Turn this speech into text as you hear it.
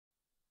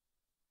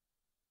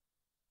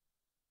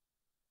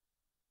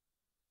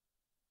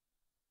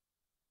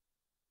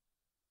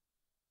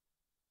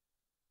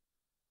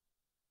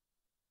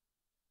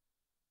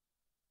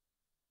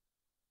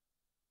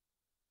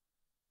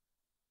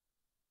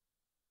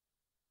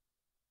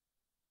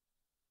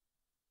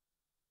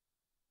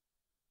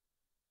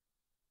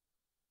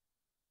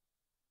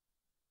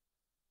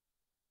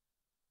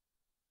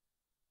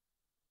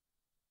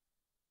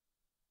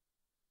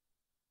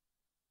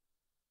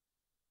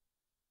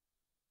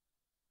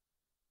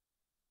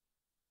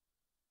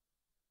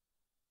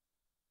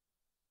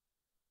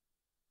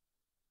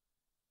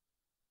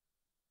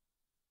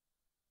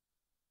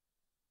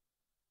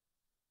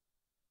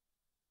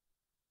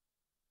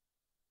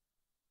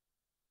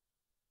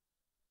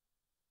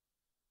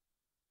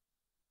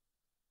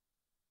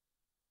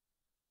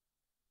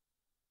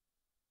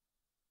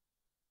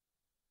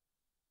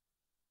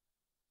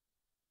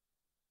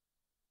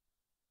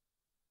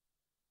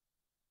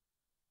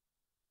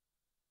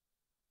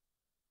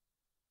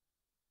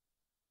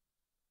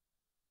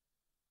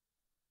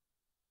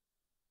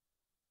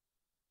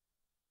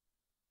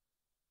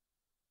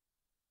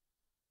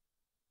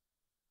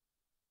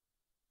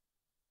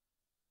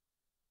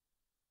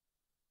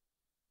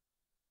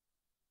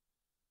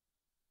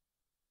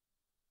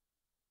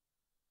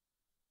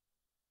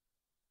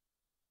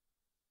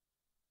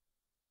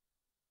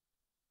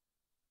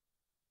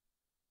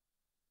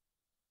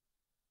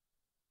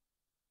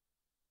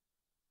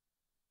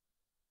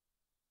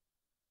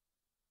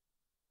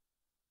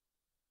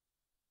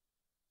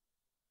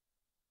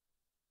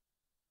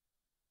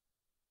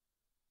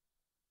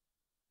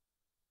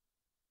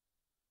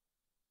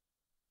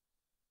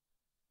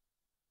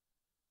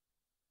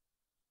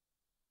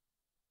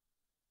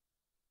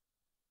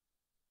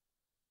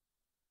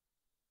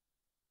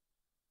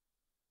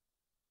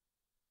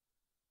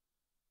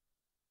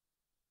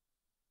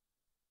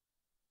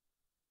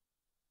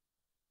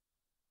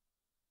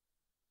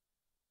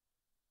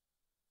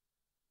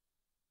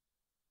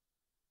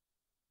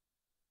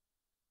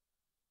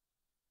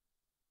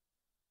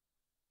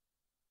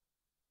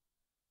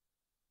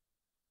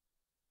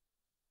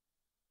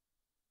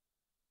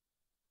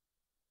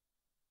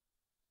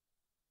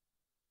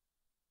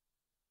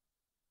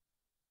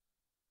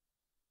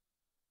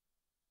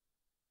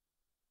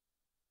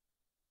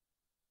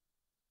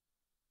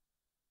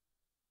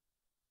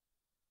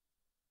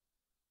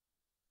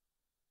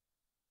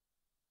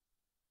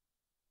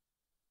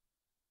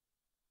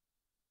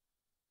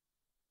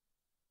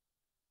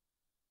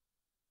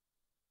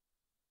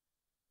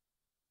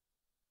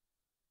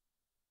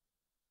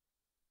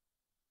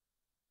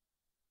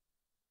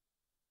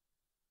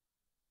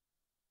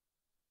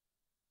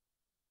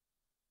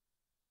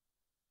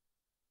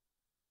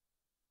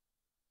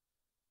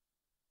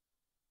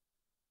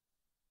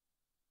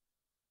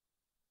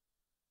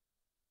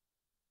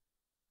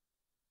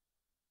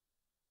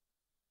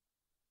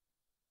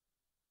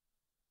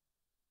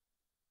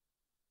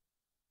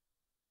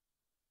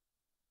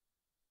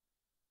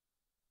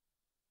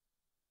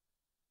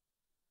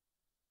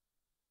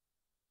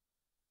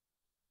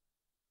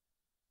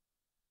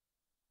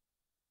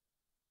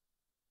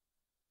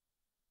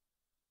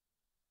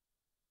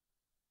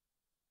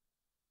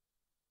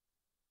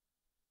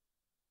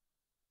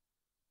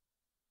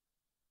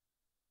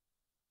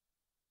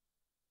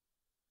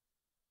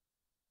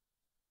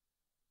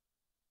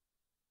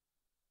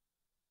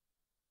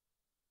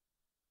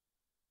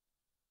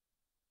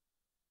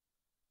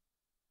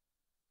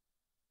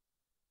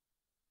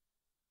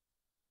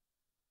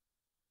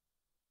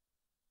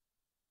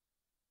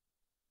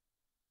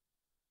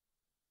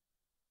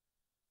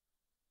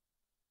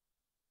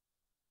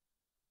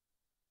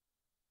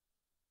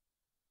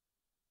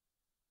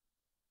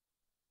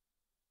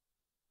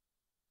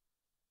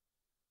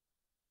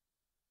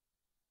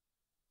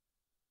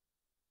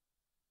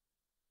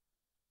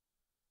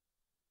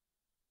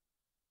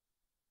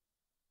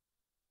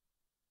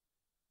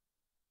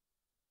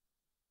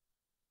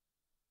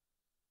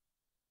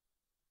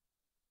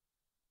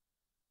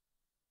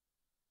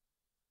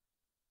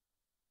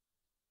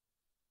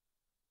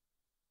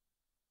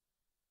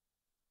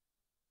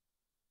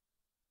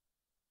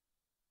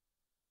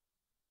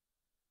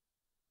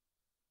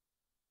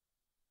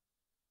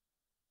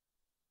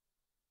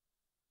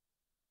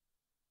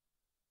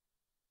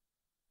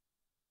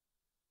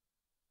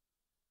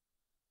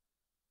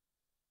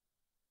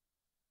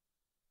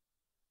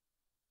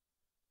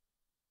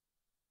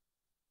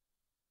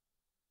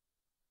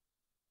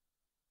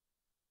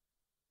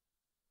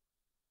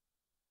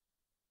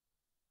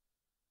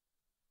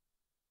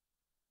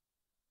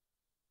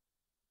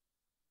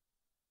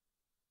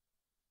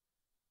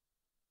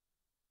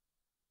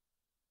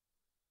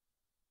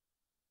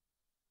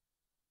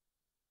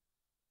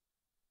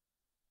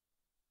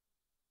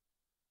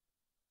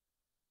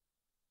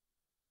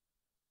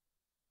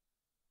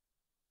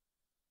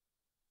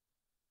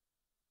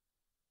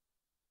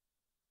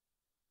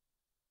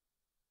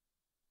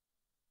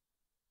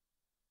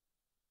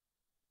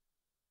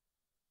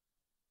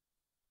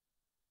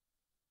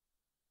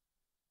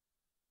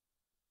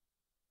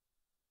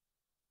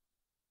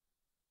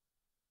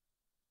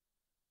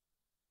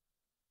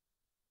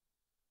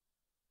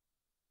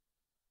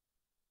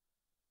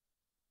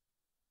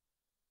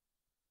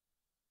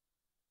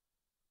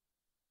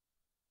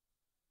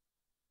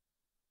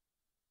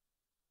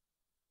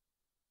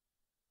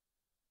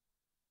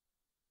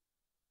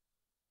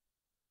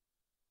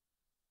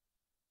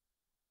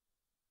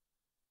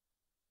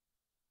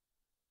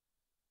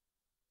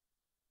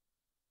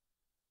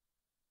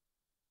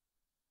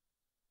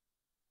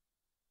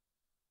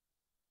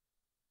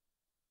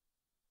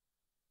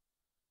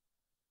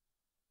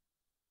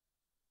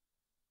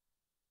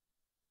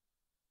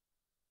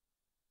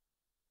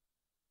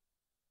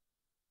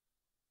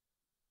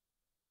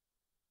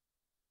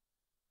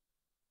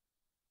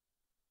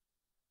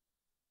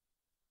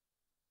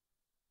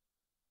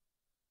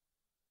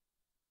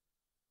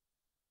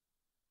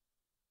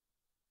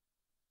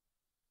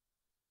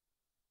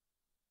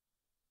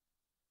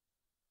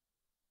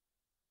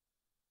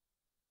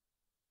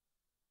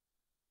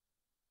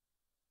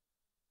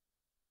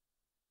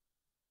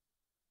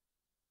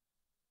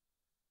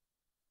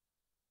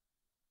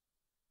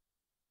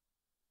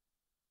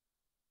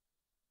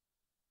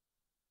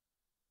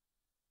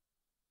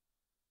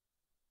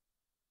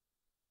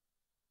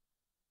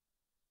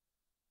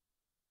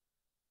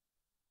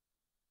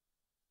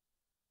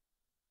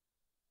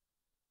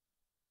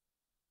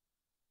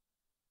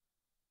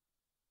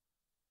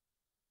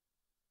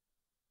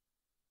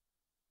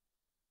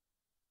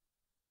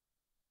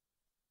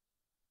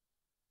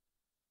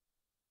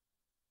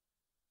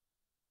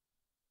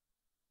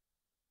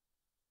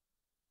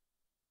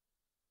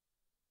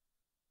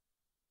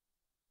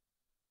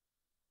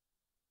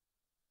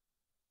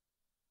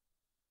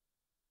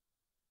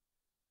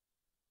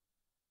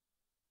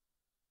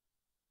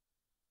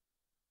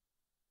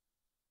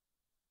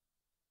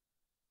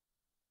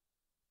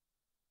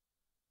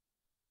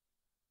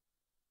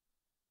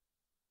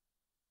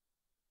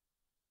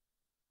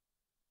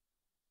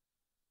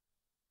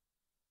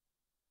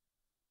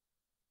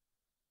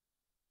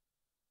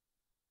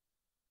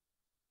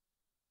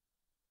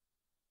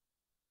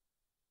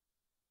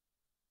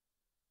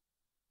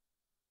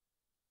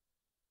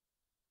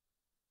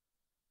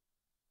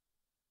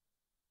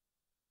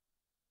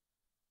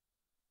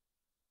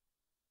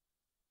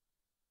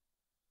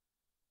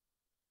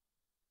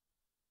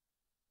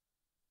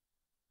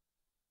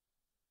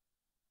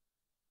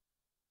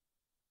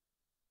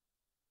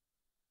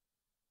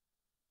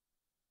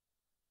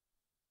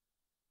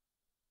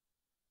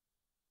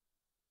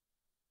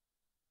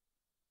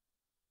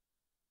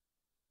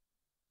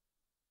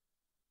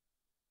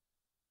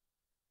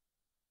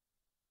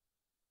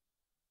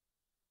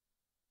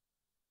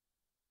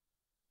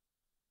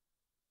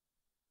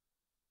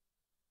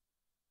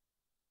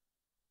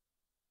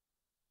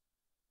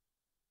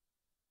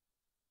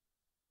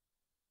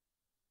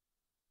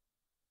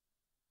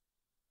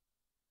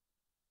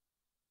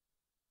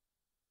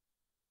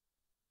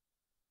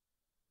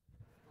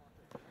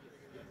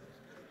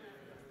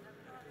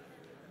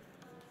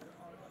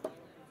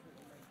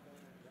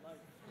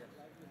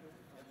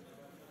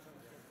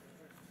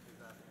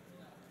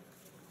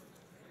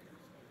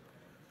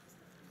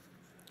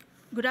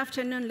Good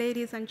afternoon,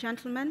 ladies and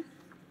gentlemen.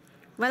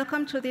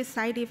 Welcome to this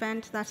side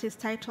event that is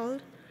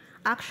titled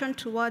Action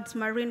Towards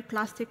Marine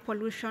Plastic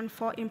Pollution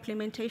for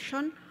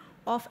Implementation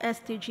of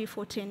SDG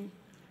 14.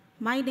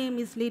 My name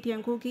is Lydia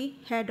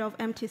Ngugi, head of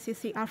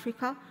MTCC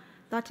Africa,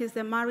 that is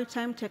the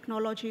Maritime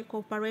Technology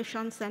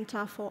Cooperation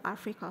Center for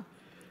Africa.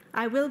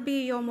 I will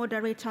be your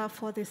moderator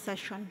for this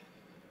session.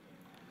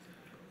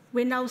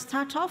 We now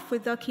start off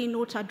with the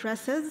keynote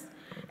addresses,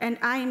 and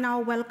I now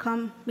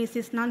welcome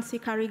Mrs. Nancy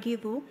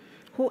Karigidu,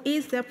 who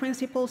is the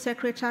Principal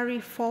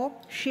Secretary for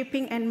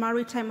Shipping and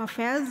Maritime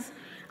Affairs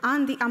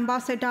and the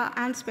Ambassador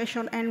and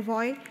Special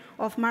Envoy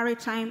of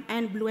Maritime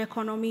and Blue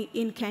Economy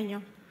in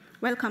Kenya.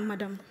 Welcome,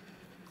 Madam.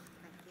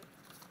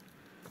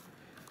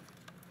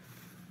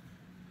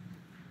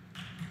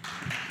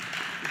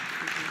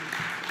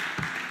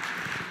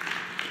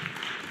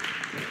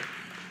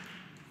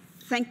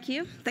 Thank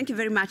you. Thank you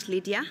very much,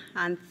 Lydia,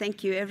 and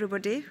thank you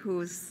everybody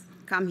who's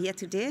come here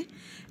today,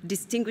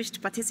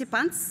 distinguished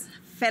participants,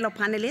 fellow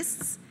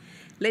panelists,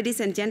 ladies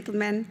and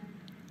gentlemen,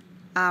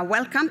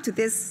 welcome to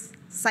this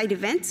side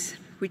event,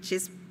 which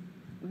is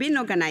being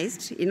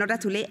organized in order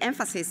to lay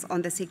emphasis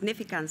on the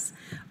significance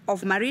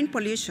of marine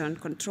pollution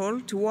control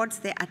towards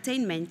the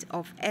attainment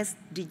of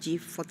SDG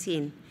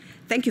 14.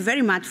 Thank you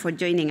very much for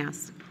joining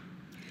us.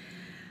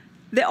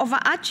 The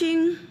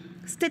overarching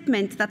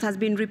statement that has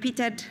been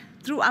repeated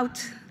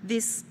throughout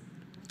this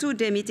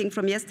two-day meeting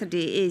from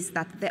yesterday is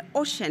that the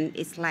ocean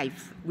is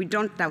life. We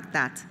don't doubt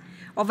that.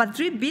 Over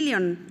 3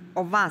 billion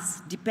of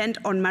us depend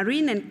on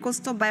marine and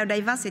coastal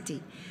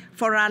biodiversity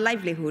for our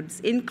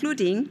livelihoods,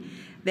 including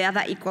the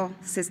other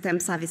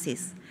ecosystem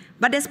services.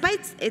 But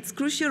despite its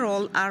crucial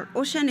role, our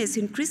ocean is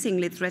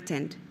increasingly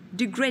threatened,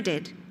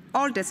 degraded,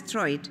 or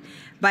destroyed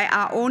by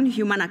our own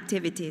human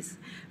activities,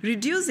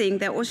 reducing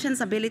the ocean's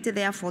ability,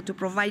 therefore, to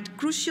provide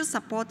crucial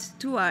support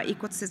to our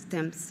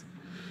ecosystems.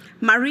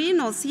 Marine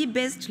or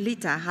sea-based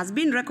litter has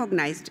been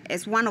recognized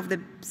as one of the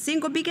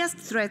single biggest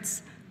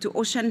threats to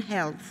ocean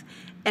health,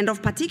 and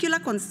of particular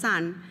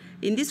concern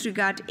in this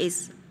regard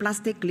is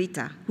plastic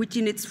litter, which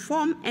in its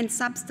form and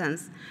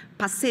substance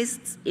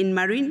persists in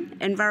marine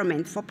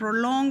environment for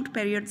prolonged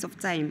periods of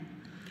time.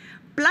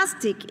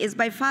 Plastic is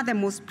by far the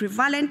most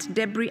prevalent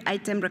debris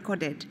item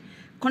recorded,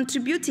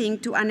 contributing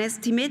to an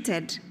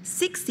estimated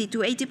 60 to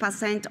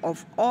 80%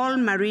 of all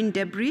marine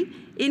debris,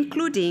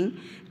 including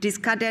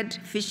discarded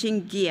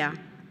fishing gear,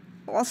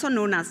 also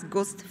known as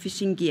ghost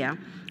fishing gear,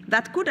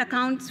 that could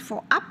account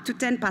for up to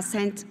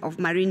 10% of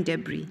marine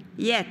debris.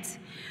 Yet,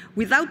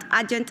 without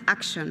urgent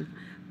action,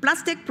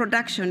 plastic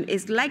production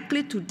is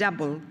likely to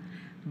double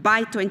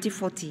by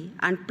 2040,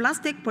 and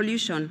plastic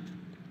pollution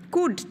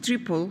could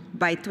triple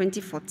by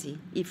 2040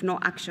 if no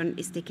action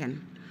is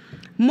taken.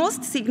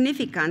 Most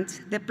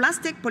significant, the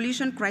plastic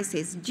pollution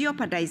crisis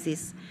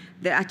jeopardizes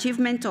the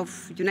achievement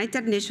of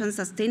United Nations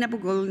Sustainable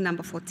Goal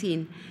number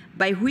 14,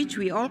 by which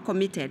we all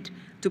committed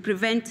to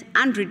prevent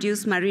and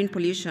reduce marine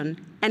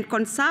pollution and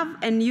conserve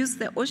and use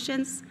the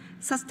oceans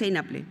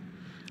sustainably.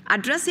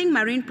 Addressing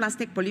marine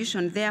plastic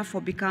pollution,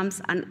 therefore,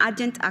 becomes an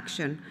urgent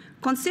action,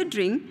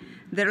 considering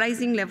the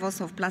rising levels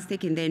of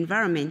plastic in the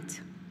environment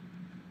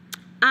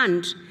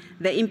and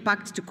the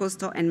impact to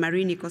coastal and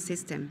marine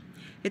ecosystem.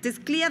 It is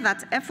clear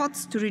that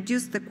efforts to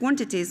reduce the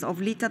quantities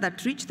of litter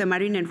that reach the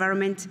marine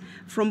environment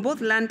from both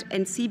land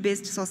and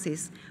sea-based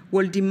sources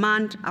will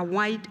demand a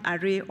wide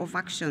array of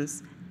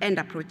actions and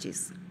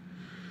approaches.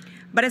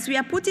 But as we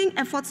are putting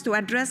efforts to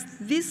address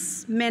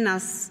this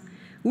menace,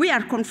 we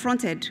are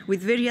confronted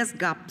with various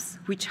gaps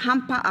which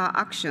hamper our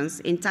actions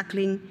in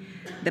tackling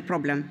the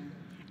problem.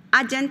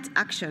 Urgent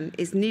action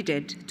is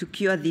needed to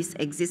cure these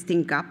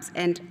existing gaps,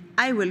 and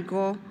I will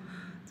go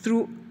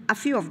through a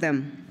few of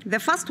them. The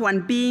first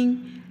one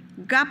being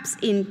gaps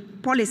in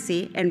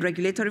policy and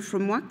regulatory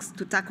frameworks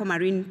to tackle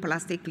marine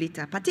plastic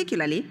litter,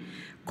 particularly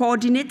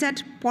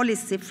coordinated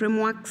policy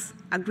frameworks,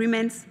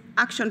 agreements,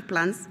 action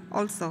plans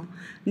also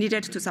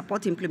needed to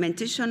support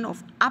implementation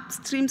of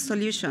upstream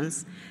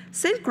solutions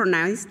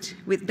synchronized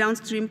with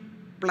downstream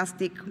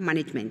plastic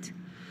management.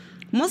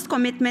 Most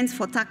commitments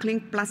for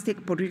tackling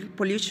plastic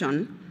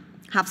pollution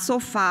have so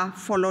far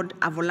followed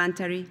a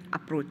voluntary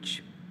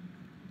approach,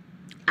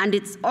 and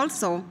it's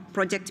also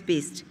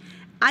project-based.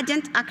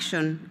 Urgent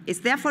action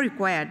is therefore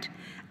required,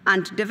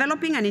 and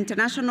developing an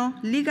international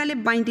legally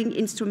binding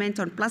instrument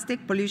on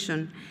plastic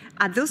pollution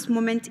at this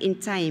moment in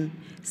time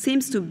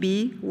seems to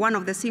be one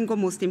of the single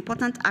most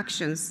important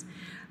actions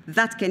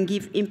that can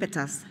give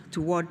impetus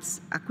towards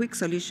a quick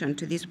solution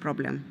to this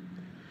problem.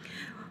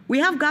 We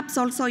have gaps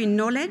also in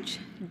knowledge,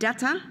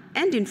 data,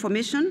 and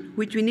information,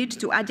 which we need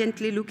to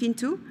urgently look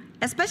into,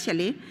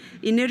 especially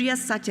in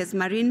areas such as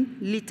marine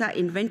litter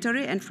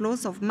inventory and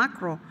flows of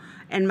macro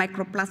and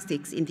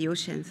microplastics in the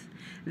oceans.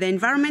 The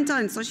environmental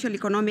and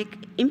socio-economic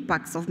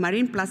impacts of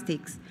marine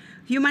plastics,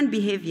 human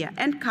behavior,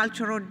 and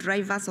cultural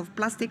drivers of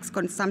plastics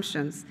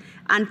consumptions,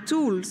 and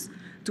tools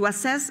to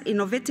assess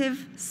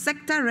innovative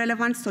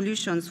sector-relevant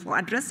solutions for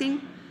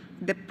addressing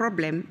the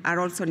problem are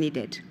also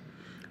needed.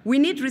 We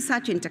need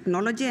research in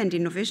technology and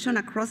innovation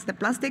across the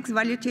plastics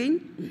value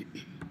chain,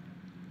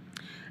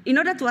 In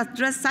order to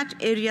address such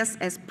areas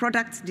as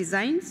product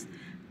designs,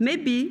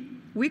 maybe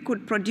we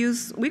could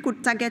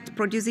target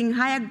producing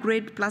higher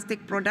grade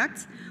plastic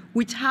products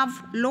which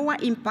have lower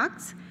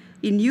impacts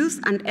in use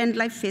and end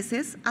life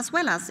phases, as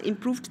well as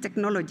improved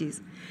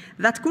technologies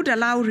that could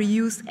allow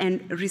reuse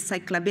and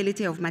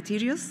recyclability of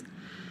materials.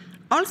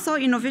 Also,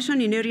 innovation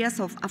in areas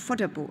of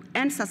affordable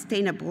and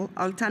sustainable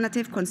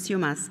alternative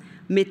consumers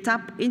may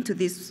tap into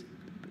this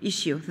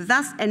issue,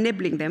 thus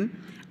enabling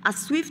them a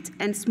swift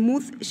and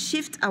smooth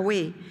shift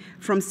away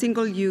from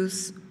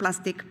single-use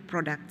plastic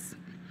products.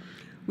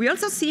 We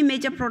also see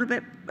major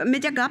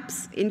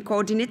gaps in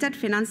coordinated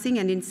financing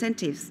and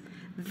incentives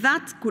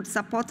that could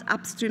support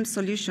upstream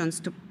solutions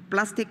to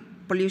plastic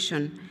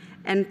pollution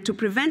and to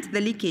prevent the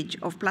leakage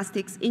of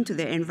plastics into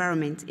the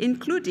environment,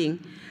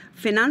 including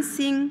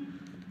financing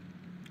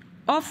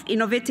of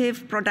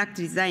innovative product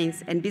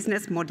designs and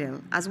business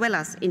model, as well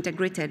as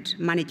integrated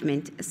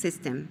management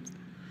systems.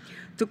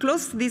 To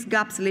close these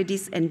gaps,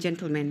 ladies and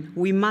gentlemen,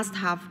 we must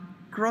have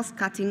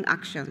cross-cutting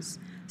actions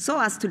so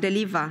as to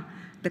deliver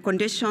the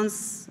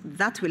conditions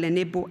that will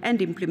enable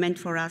and implement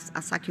for us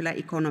a circular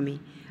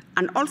economy,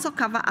 and also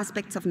cover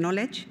aspects of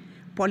knowledge,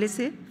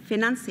 policy,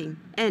 financing,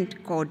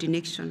 and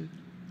coordination.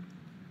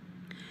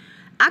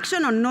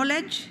 Action on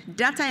knowledge,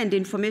 data, and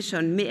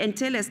information may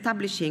entail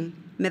establishing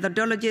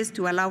methodologies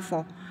to allow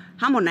for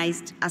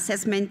harmonized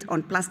assessment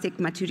on plastic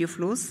material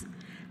flows,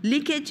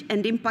 leakage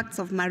and impacts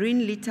of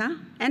marine litter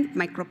and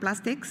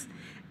microplastics,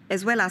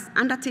 as well as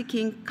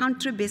undertaking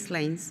country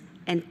baselines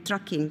and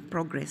tracking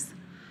progress.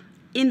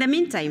 In the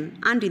meantime,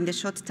 and in the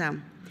short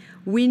term,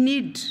 we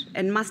need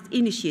and must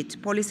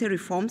initiate policy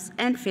reforms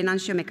and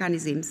financial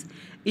mechanisms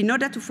in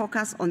order to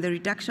focus on the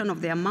reduction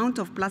of the amount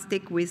of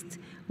plastic waste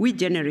we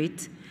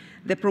generate,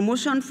 the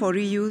promotion for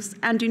reuse,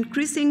 and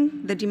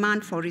increasing the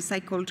demand for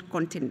recycled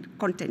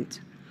content.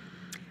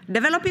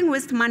 Developing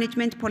waste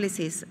management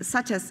policies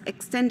such as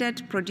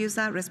extended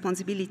producer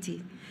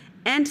responsibility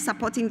and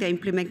supporting their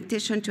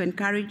implementation to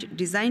encourage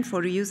design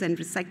for reuse and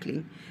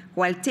recycling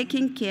while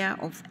taking care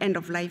of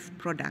end-of-life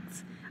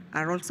products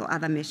are also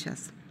other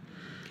measures.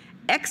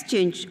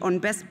 Exchange on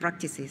best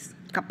practices,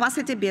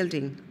 capacity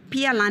building,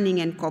 peer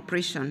learning, and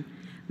cooperation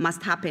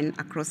must happen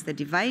across the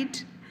divide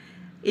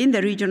in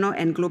the regional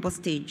and global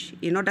stage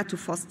in order to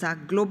foster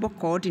global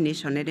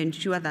coordination and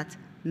ensure that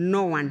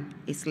no one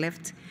is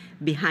left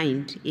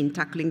behind in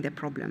tackling the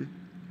problem.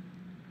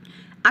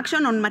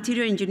 Action on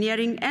material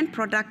engineering and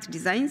product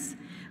designs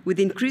with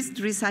increased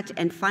research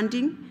and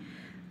funding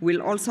will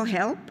also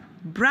help.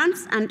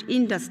 Brands and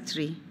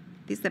industry,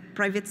 this is the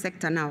private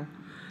sector now,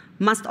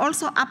 must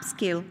also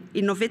upscale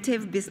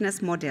innovative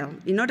business model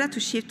in order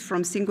to shift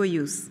from single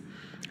use.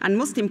 And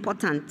most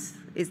important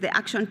is the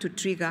action to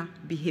trigger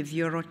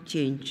behavioral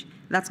change.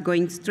 That's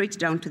going straight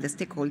down to the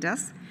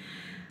stakeholders,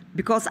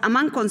 because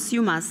among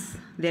consumers,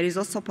 there is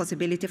also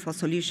possibility for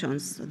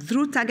solutions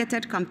through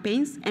targeted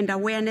campaigns and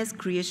awareness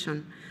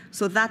creation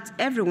so that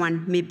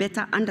everyone may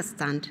better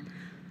understand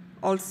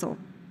also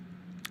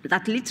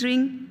that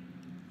littering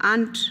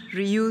and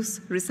reuse,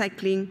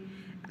 recycling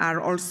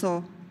are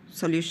also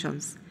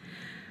solutions.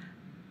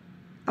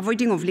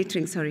 Avoiding of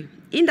littering, sorry.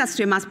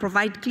 Industry must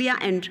provide clear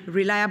and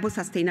reliable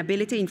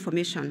sustainability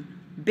information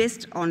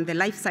based on the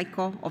life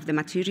cycle of the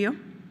material,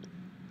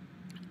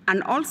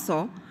 and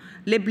also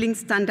labeling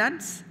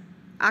standards.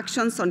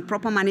 Actions on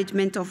proper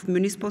management of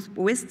municipal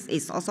waste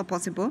is also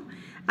possible,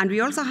 and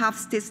we also have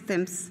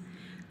systems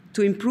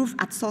to improve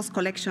at-source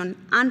collection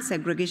and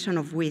segregation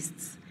of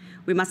wastes.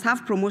 We must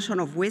have promotion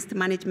of waste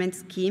management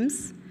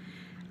schemes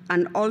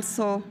and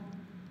also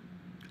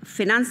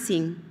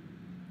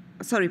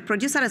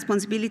producer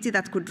responsibility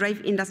that could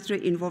drive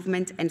industry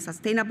involvement and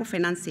sustainable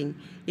financing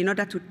in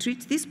order to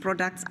treat these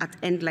products at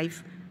end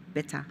life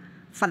better.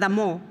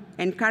 Furthermore,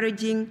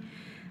 encouraging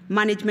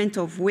management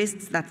of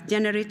wastes that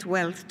generate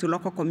wealth to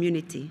local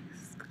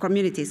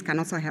communities can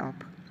also help.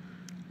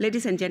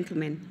 Ladies and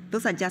gentlemen,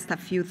 those are just a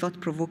few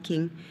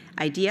thought-provoking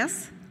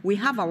ideas. We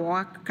have our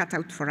work cut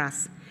out for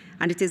us,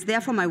 and it is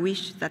therefore my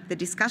wish that the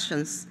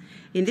discussions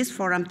in this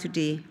forum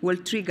today will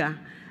trigger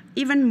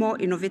even more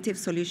innovative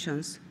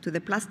solutions to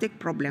the plastic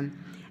problem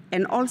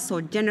and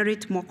also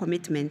generate more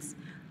commitments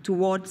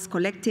towards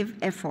collective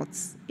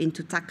efforts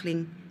into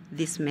tackling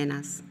this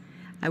menace.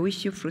 I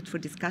wish you fruitful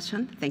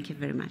discussion. Thank you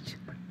very much.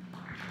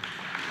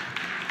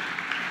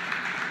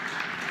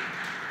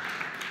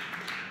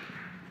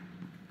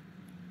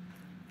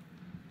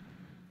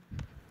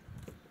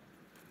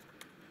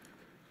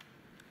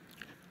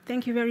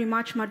 Thank you very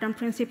much, Madam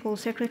Principal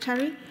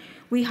Secretary.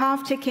 We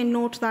have taken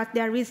note that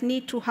there is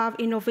need to have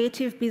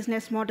innovative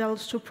business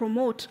models to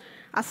promote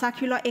a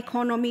circular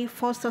economy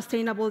for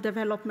sustainable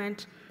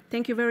development.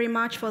 Thank you very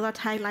much for that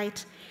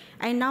highlight.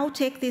 I now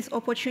take this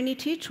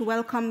opportunity to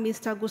welcome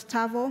Mr.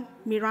 Gustavo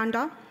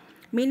Miranda,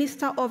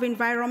 Minister of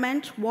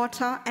Environment,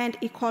 Water, and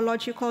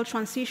Ecological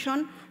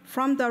Transition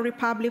from the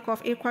Republic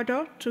of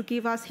Ecuador, to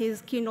give us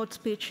his keynote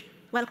speech.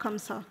 Welcome,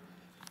 sir.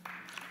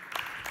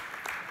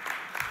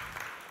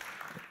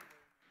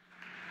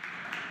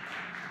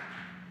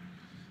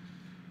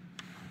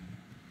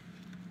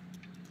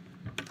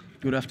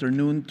 Good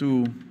afternoon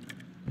to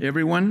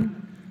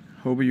everyone.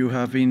 Hope you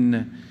have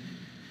been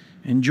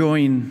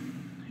enjoying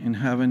and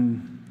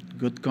having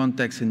good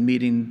contacts and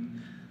meeting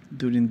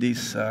during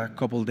these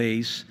couple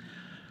days.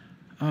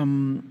 I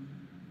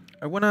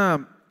want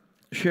to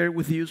share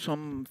with you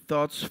some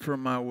thoughts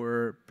from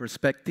our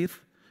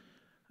perspective.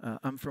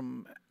 I'm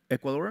from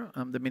Ecuador.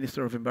 I'm the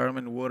Minister of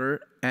Environment,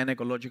 Water, and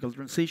Ecological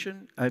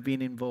Transition. I've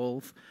been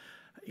involved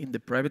in the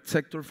private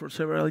sector for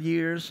several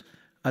years,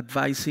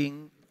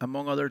 advising,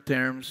 among other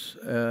terms,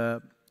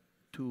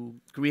 to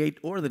create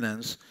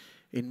ordinance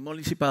in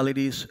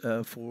municipalities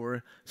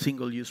for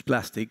single-use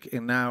plastic,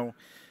 and now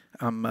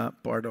I'm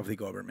part of the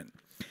government.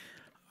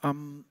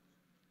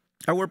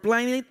 Our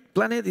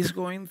planet is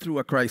going through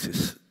a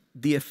crisis.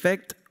 The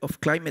effect of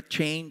climate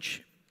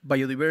change,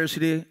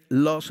 biodiversity,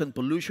 loss, and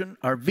pollution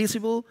are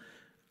visible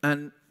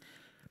and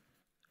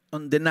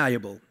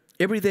undeniable.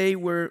 Every day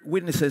we're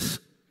witnesses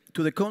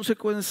to the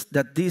consequence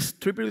that this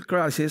triple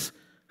crisis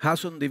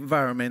has on the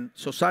environment,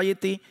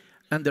 society,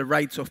 and the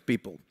rights of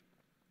people.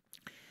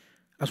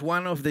 As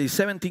one of the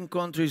 17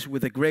 countries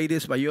with the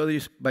greatest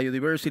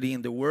biodiversity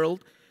in the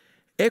world,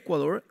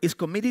 Ecuador is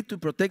committed to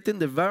protecting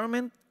the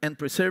environment and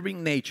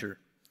preserving nature.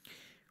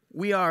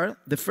 We are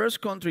the first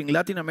country in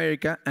Latin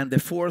America and the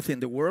fourth in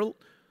the world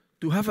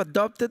to have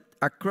adopted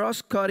a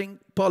cross-cutting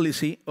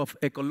policy of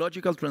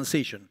ecological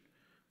transition,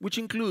 which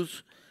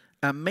includes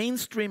a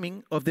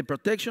mainstreaming of the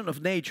protection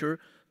of nature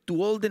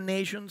to all the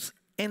nations,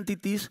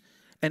 entities,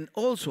 and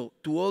also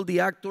to all the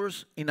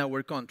actors in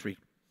our country,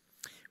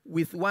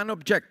 with one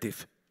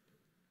objective: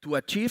 to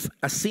achieve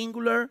a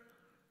singular,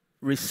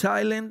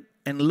 resilient,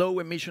 and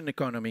low-emission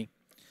economy.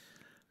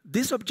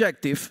 This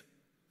objective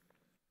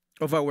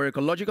of our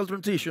ecological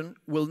transition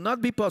will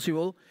not be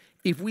possible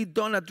if we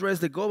don't address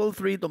the global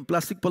threat on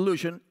plastic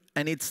pollution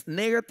and its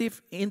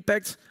negative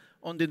impacts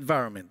on the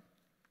environment,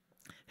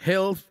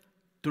 health,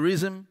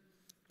 tourism,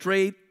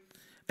 trade,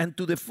 and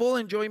to the full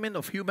enjoyment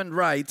of human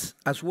rights,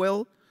 as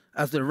well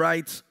as the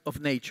rights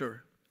of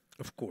nature,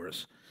 of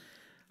course.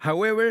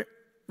 However,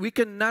 we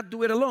cannot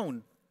do it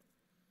alone.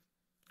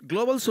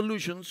 Global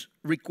solutions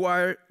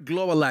require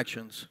global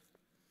actions,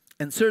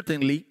 and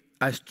certainly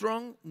a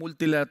strong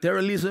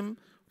multilateralism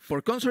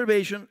for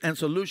conservation and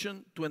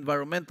solution to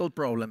environmental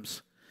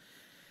problems.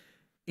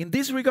 In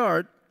this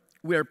regard,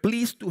 we are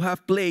pleased to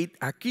have played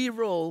a key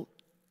role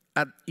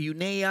at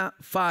UNEA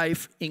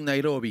 5 in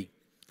Nairobi,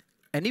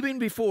 and even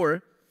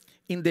before,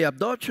 in the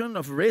adoption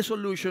of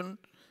Resolution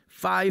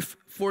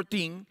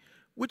 514,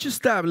 which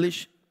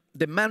established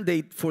the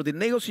mandate for the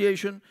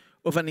negotiation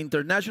of an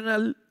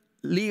international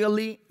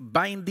legally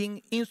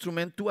binding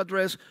instrument to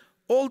address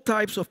all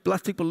types of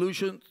plastic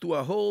pollution through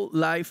a whole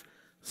life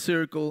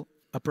cycle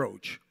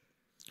approach.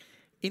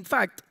 In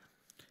fact,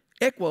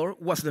 Ecuador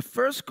was the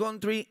first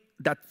country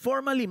that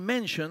formally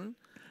mentioned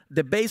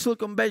the Basel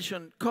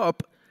Convention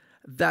COP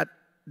that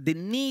the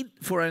need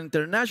for an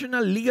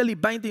international legally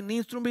binding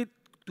instrument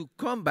to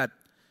combat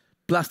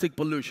plastic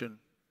pollution.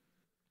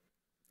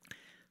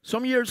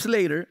 Some years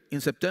later,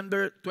 in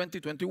September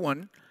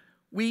 2021,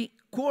 we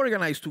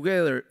co-organized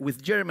together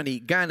with Germany,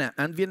 Ghana,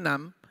 and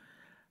Vietnam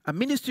a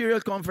ministerial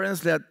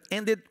conference that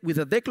ended with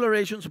a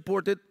declaration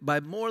supported by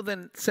more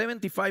than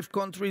 75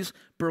 countries,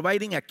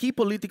 providing a key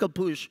political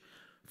push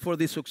for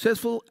the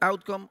successful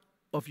outcome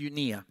of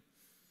UNEA.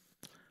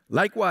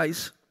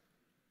 Likewise,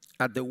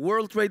 at the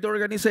World Trade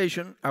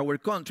Organization, our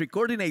country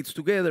coordinates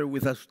together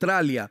with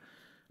Australia,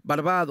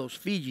 Barbados,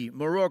 Fiji,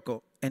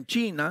 Morocco, and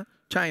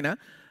China,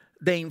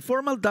 the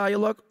informal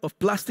dialogue of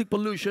plastic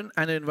pollution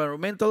and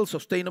environmental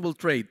sustainable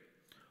trade.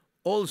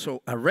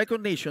 Also, a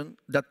recognition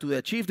that to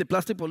achieve the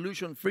plastic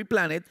pollution-free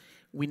planet,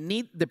 we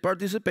need the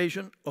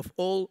participation of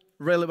all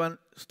relevant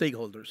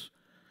stakeholders.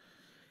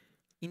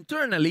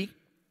 Internally,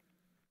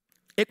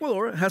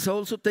 Ecuador has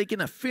also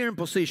taken a firm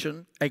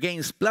position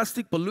against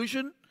plastic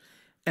pollution,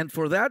 and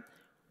for that,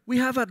 we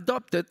have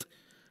adopted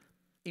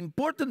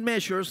important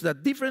measures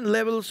at different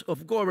levels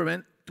of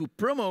government to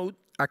promote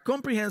a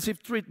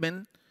comprehensive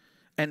treatment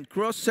and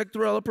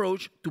cross-sectoral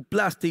approach to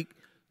plastic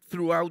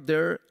throughout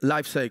their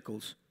life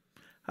cycles.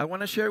 I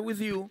want to share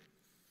with you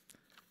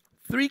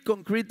 3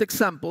 concrete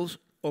examples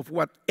of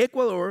what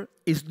Ecuador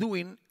is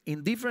doing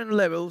in different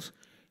levels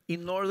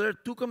in order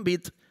to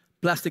combat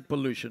plastic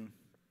pollution.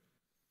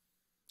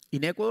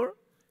 In Ecuador,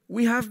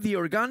 we have the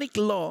organic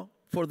law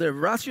for the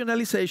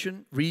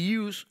rationalization,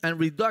 reuse, and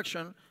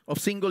reduction of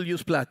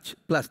single-use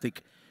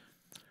plastic,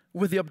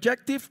 with the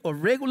objective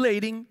of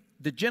regulating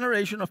the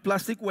generation of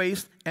plastic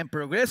waste and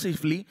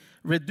progressively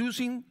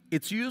reducing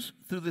its use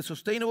through the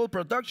sustainable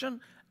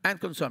production and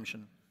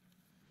consumption.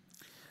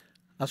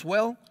 As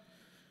well,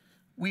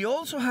 we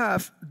also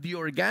have the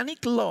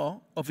organic law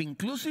of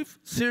inclusive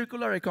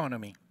circular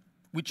economy,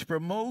 which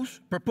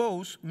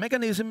propose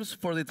mechanisms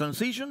for the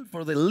transition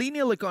for the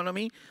linear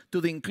economy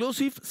to the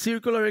inclusive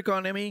circular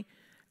economy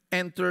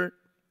enter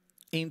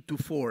into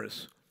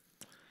force.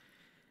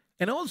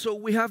 And also,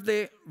 we have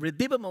the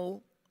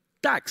redeemable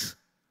tax.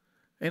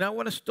 And I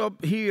want to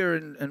stop here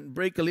and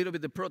break a little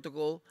bit the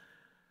protocol.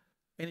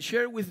 and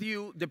share with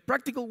you the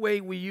practical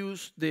way we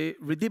use the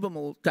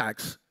redeemable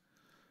tax.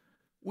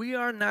 We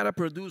are not a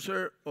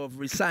producer of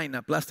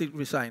resina, plastic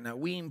resina.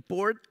 We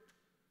import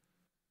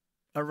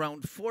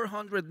around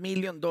 $400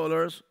 million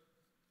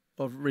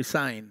of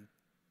resin,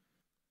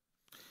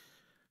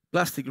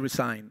 plastic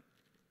resin.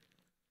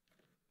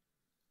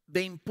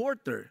 The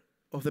importer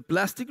of the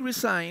plastic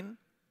resin,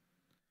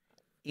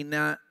 in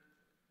a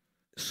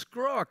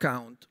escrow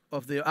account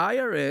of the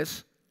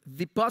IRS,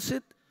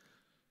 deposit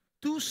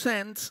 2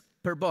 cents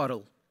per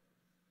bottle.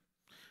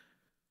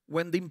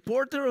 When the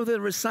importer of the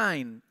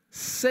resin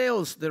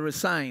sells the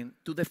resin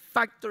to the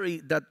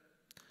factory that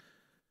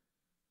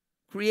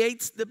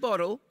creates the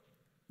bottle,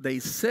 they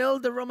sell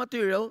the raw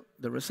material,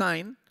 the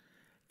resin,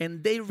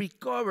 and they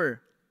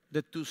recover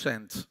the 2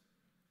 cents.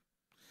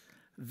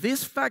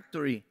 This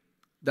factory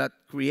that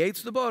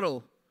creates the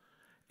bottle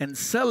and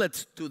sells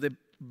it to the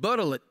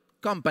bottle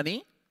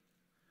company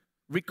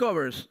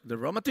recovers the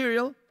raw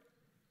material,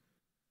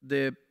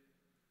 the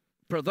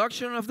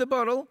production of the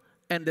bottle,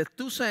 and the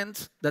 2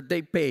 cents that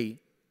they pay.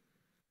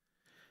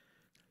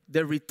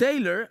 The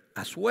retailer,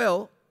 as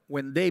well,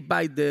 when they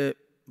buy the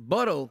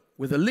bottle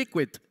with the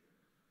liquid,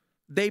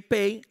 they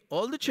pay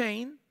all the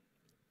chain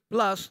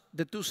plus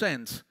the 2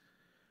 cents.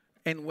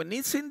 And when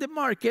it's in the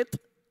market,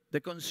 the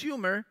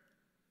consumer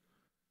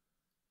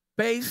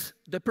pays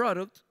the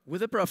product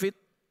with a profit,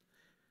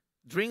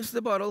 drinks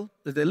the bottle,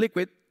 the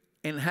liquid,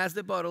 and has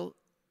the bottle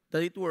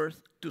that it's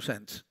worth 2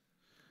 cents.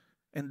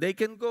 And they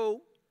can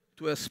go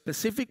to a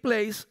specific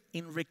place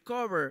and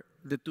recover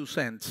the 2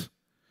 cents.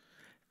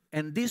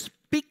 And this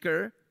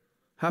picker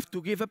have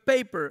to give a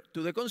paper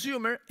to the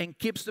consumer and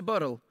keeps the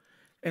bottle.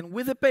 And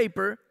with the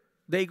paper,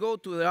 they go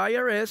to the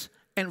IRS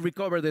and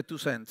recover the 2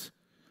 cents.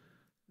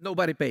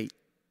 Nobody paid.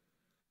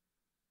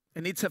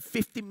 And it's a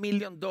 $50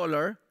 million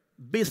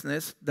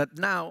business that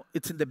now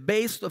it's in the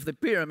base of the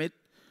pyramid,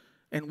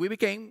 and we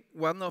became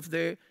one of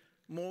the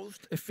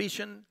most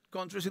efficient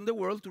countries in the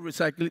world to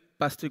recycle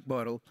plastic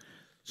bottle.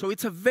 So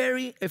it's a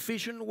very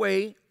efficient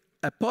way,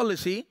 a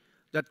policy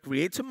that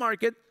creates a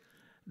market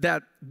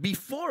that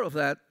before of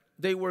that,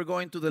 they were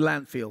going to the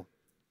landfill.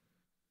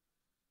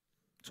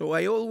 So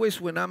I always,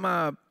 when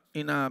I'm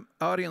in an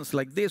audience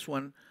like this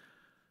one,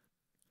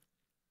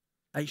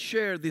 I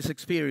share this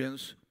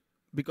experience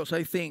because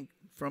I think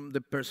from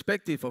the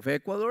perspective of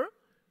Ecuador,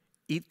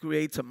 it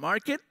creates a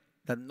market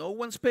that no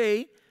one's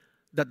paying,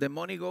 that the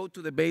money go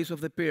to the base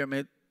of the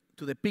pyramid,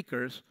 to the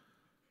pickers,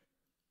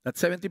 that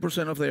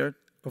 70%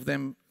 of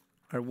them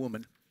are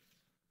women.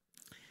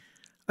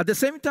 At the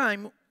same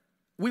time,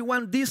 we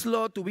want this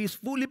law to be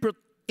fully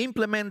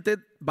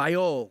implemented by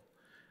all.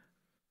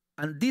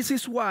 And this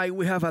is why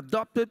we have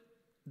adopted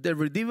the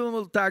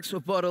redeemable tax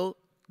of bottle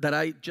that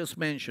I just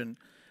mentioned.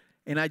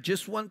 And I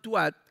just want to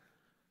add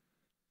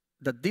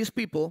that these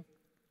people,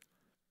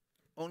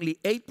 only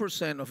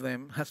 8% of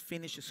them has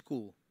finished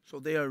school. So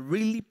they are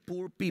really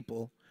poor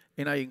people.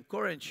 And I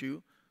encourage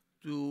you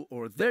to,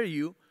 or dare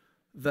you,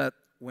 that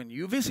when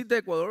you visit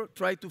Ecuador,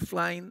 try to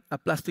find a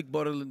plastic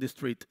bottle in the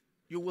street.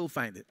 You will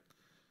find it.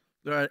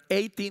 There are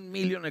 18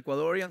 million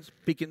Ecuadorians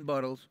picking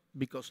bottles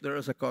because there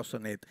is a cost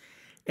on it.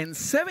 And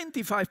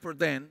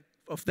 75%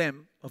 of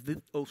them,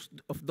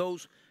 of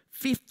those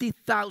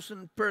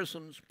 50,000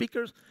 persons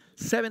pickers,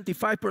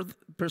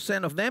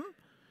 75% of them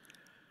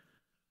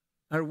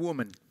are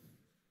women.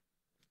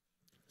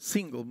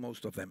 Single,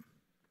 most of them.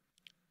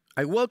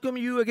 I welcome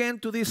you again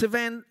to this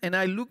event, and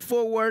I look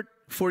forward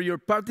for your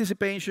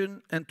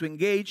participation and to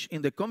engage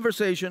in the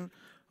conversation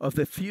of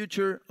the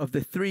future of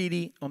the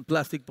treaty on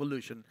plastic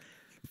pollution.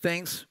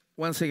 Thanks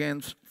once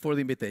again for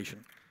the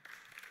invitation.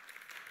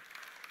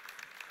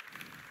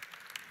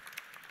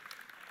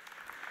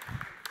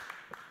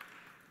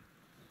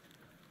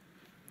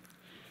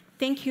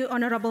 Thank you,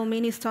 Honorable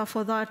Minister,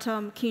 for that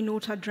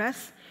keynote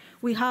address.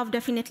 We have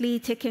definitely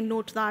taken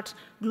note that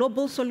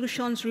global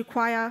solutions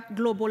require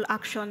global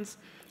actions.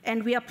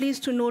 And we are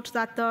pleased to note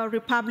that the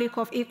Republic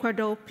of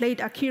Ecuador played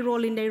a key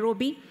role in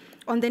Nairobi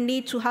on the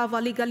need to have a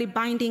legally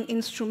binding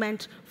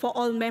instrument for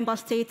all member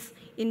states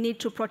in need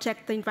to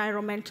protect the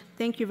environment.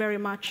 Thank you very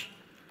much.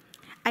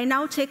 I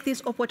now take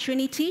this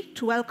opportunity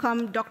to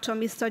welcome Dr.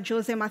 Mr.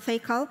 Jose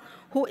Matheikal,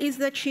 who is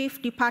the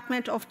Chief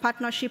Department of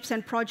Partnerships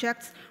and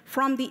Projects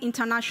from the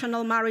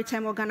International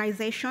Maritime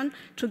Organization,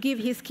 to give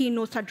his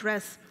keynote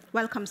address.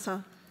 Welcome,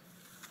 sir.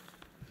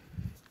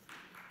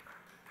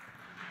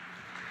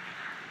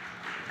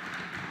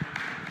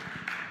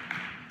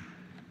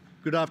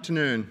 Good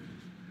afternoon,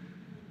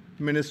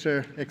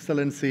 Minister,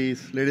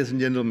 Excellencies, ladies and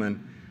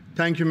gentlemen.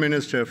 Thank you,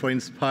 Minister, for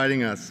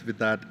inspiring us with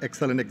that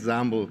excellent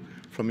example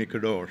from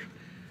Ecuador.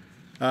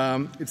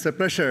 It's a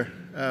pleasure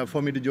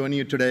for me to join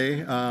you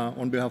today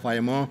on behalf of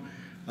IMO,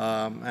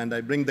 and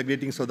I bring the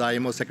greetings of the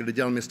IMO Secretary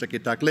General, Mr.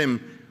 Kitak Lim,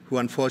 who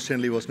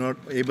unfortunately was not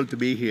able to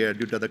be here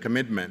due to other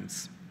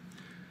commitments.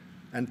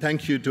 And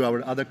thank you to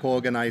our other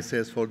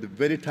co-organizers for the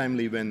very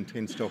timely event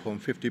in Stockholm,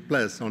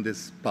 50+ on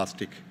this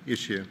plastic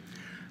issue.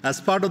 As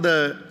part of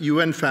the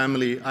UN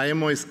family,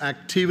 IMO is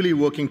actively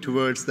working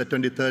towards the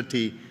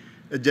 2030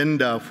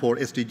 agenda for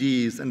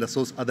SDGs and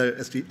other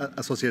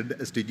associated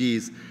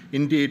SDGs.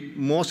 Indeed,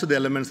 most of the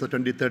elements of the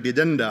 2030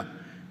 agenda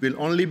will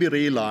only be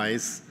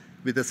realized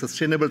with a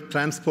sustainable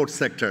transport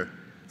sector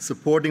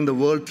supporting the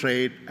world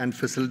trade and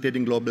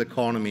facilitating global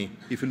economy.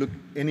 If you look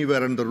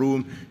anywhere in the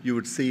room, you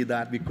would see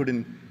that we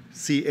couldn't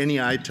see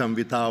any item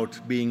without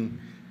being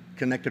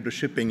connected to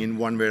shipping in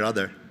one way or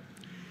other.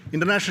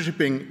 International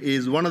shipping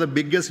is one of the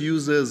biggest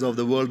users of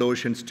the world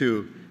oceans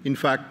too. In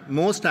fact,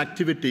 most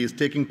activities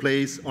taking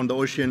place on the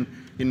ocean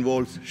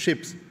involves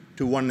ships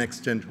to one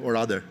extent or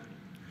other.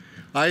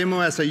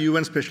 IMO, as a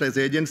UN specialized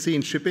agency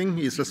in shipping,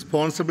 is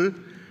responsible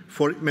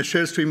for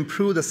measures to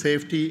improve the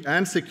safety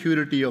and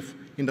security of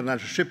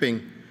international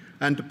shipping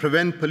and to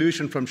prevent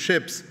pollution from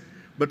ships,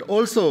 but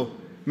also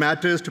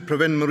matters to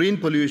prevent marine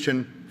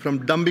pollution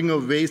from dumping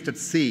of waste at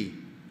sea.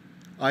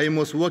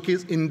 IMO's work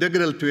is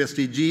integral to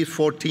SDG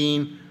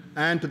 14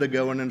 and to the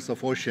governance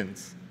of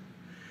oceans.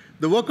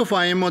 The work of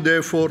IMO,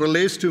 therefore,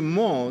 relates to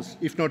most,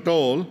 if not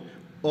all,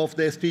 of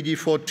the SDG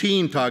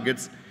 14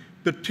 targets,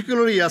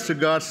 particularly as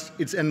regards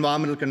its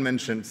environmental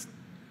conventions.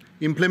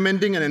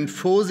 Implementing and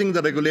enforcing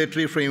the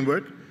regulatory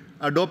framework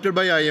adopted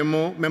by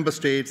IMO member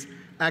states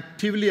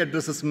actively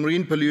addresses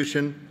marine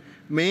pollution,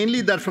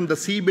 mainly that from the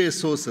sea-based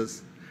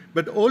sources,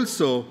 but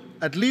also,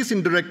 at least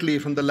indirectly,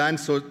 from the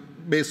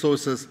land-based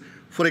sources,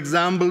 for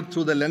example,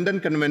 through the London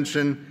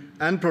Convention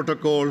and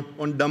Protocol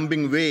on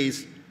dumping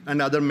waste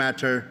and other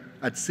matter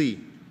at sea.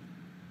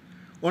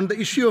 On the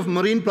issue of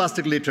marine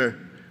plastic litter,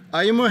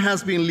 IMO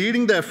has been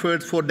leading the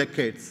efforts for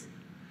decades.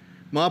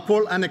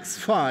 MARPOL Annex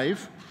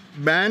 5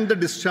 banned the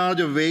discharge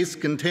of waste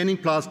containing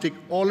plastic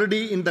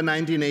already in the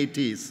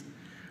 1980s,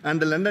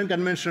 and the London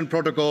Convention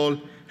Protocol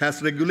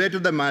has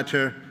regulated the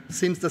matter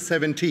since the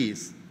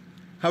 70s.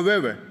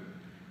 However,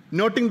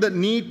 noting the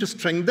need to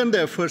strengthen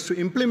the efforts to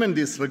implement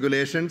these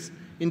regulations,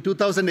 in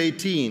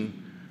 2018,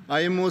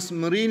 IMO's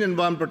Marine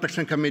Environment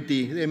Protection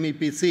Committee, the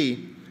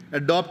MEPC,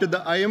 adopted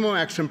the IMO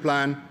Action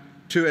Plan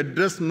to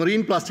address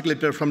marine plastic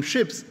litter from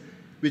ships,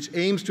 which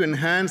aims to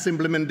enhance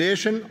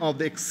implementation of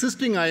the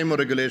existing IMO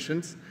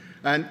regulations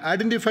and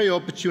identify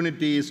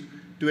opportunities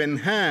to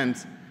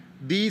enhance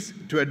these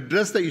to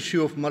address the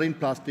issue of marine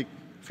plastic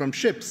from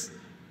ships.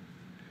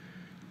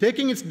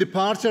 Taking its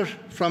departure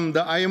from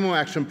the IMO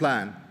Action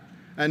Plan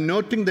and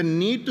noting the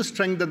need to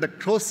strengthen the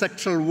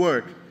cross-sectoral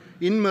work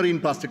in marine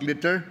plastic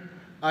litter,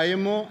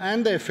 IMO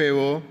and the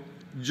FAO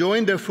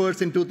joined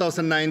efforts in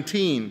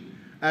 2019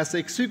 as the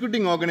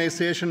executing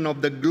organization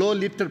of the GLOW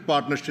Litter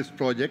Partnerships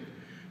Project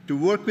to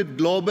work with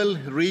global,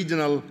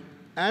 regional,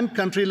 and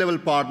country-level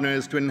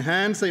partners to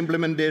enhance the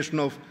implementation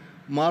of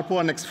MARPOL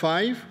Annex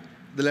 5,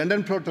 the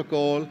London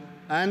Protocol,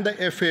 and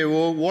the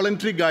FAO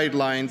voluntary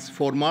guidelines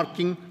for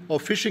marking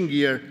of fishing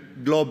gear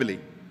globally.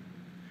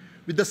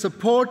 With the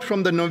support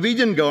from the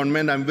Norwegian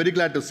government, I'm very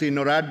glad to see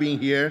NORAD being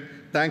here.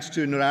 Thanks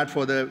to NORAD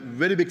for the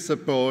very big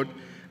support,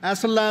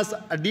 as well as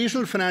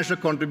additional financial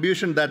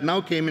contribution that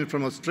now came in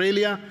from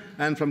Australia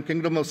and from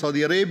Kingdom of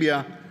Saudi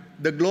Arabia.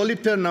 The GLOW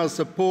Litter now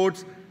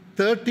supports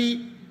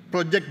 30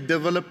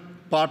 project-developed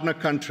partner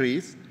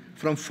countries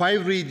from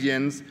 5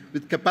 regions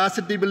with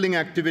capacity building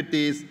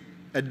activities,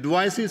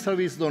 advisory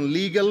services on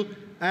legal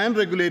and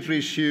regulatory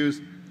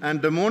issues,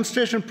 and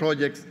demonstration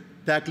projects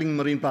tackling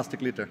marine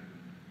plastic litter.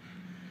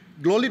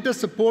 GLOW Litter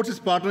supports its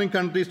partnering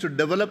countries to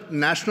develop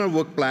national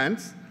work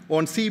plans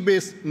on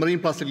sea-based marine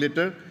plastic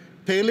litter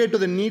tailored to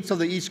the needs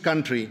of each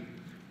country,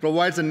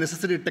 provides the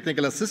necessary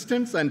technical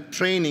assistance and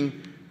training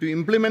to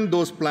implement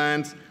those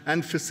plans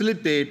and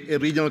facilitate a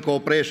regional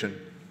cooperation.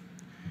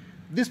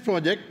 This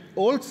project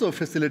also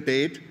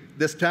facilitates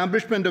the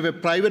establishment of a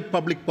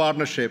private-public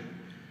partnership,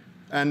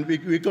 and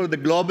we call it the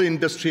Global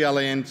Industry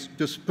Alliance,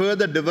 to spur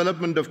the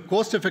development of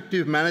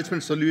cost-effective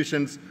management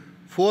solutions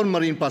for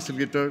marine plastic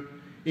litter,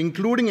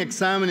 including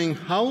examining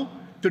how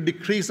to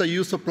decrease the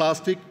use of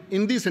plastic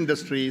in these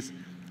industries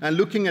and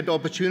looking at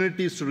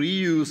opportunities to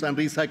reuse and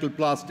recycle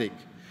plastic.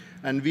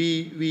 And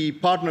we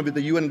partner with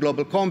the UN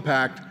Global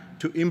Compact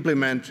to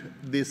implement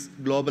this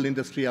Global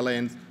Industry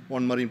Alliance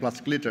on marine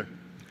plastic litter.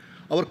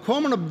 Our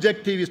common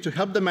objective is to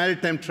help the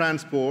maritime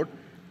transport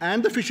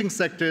and the fishing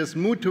sectors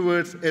move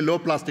towards a low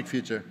plastic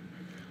future.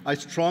 I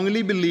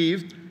strongly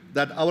believe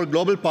that our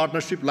global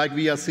partnership, like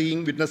we are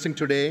witnessing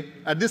today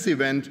at this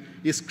event,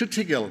 is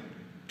critical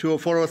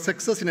for our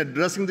success in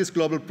addressing this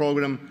global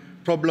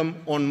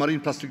problem on marine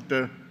plastic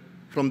litter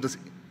from the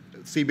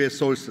sea-based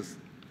sources.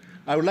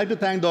 I would like to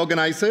thank the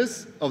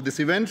organizers of this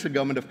event, the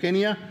Government of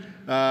Kenya.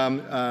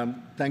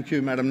 Thank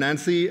you, Madam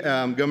Nancy.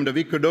 Government of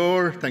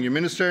Ecuador, thank you,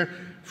 Minister.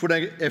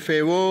 Food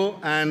FAO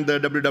and the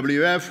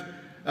WWF.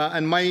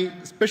 And my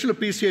special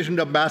appreciation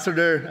to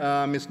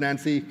Ambassador Ms.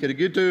 Nancy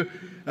Kirigutu,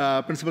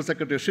 Principal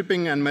Secretary of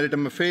Shipping and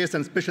Maritime Affairs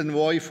and Special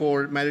Envoy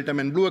for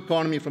Maritime and Blue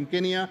Economy from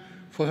Kenya,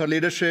 for her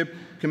leadership,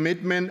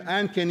 commitment,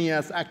 and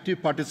Kenya's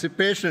active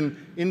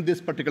participation in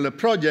this particular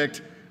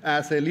project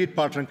as a lead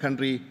partner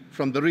country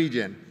from the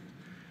region.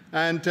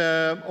 And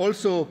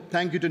also,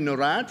 thank you to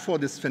NORAD for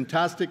this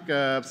fantastic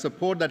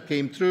support that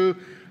came through.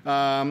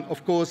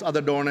 Of course,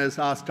 other donors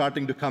are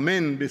starting to come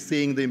in. We're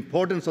seeing the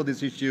importance of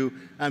this issue,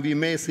 and we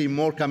may see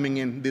more coming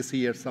in this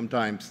year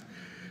sometimes.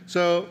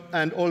 So,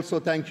 and also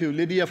thank you,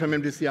 Lydia from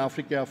MDC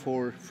Africa,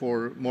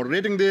 for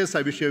moderating this.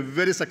 I wish you a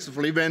very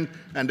successful event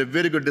and a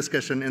very good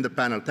discussion in the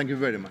panel. Thank you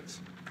very much.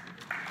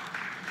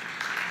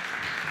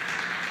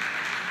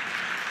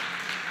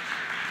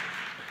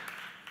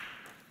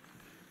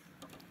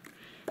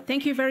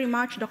 Thank you very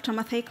much, Dr.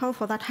 Mathaikal,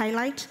 for that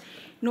highlight,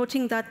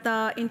 noting that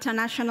the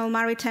International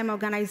Maritime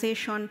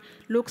Organization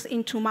looks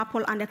into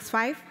MAPOL Annex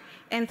 5,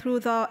 and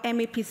through the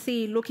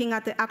MEPC, looking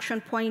at the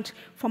action point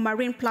for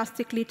marine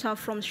plastic litter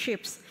from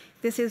ships.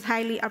 This is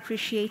highly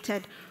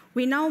appreciated.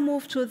 We now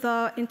move to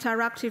the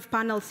interactive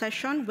panel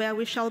session, where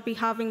we shall be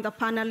having the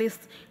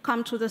panelists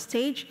come to the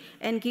stage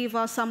and give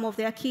us some of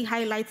their key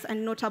highlights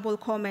and notable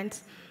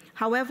comments.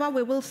 However,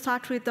 we will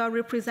start with the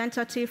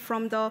representative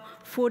from the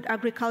Food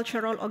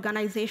Agricultural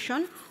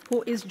Organization,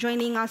 who is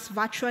joining us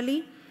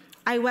virtually.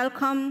 I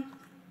welcome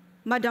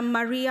Madam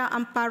Maria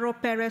Amparo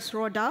Perez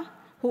Roda,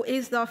 who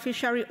is the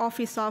fishery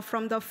officer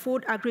from the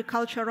Food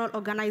Agricultural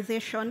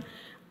Organization.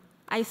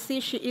 I see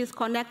she is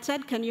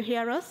connected. Can you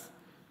hear us?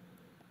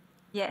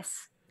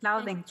 Yes,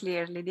 loud and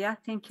clear, Lydia.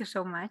 Thank you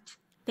so much.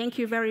 Thank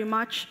you very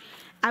much.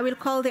 I will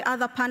call the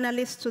other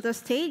panelists to the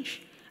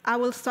stage. I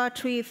will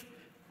start with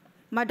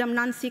Madam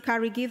Nancy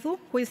Karigidu,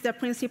 who is the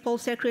Principal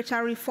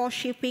Secretary for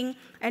Shipping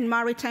and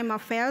Maritime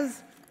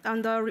Affairs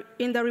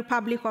in the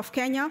Republic of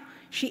Kenya.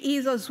 She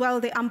is as well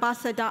the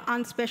Ambassador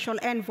and Special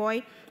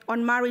Envoy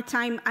on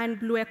Maritime and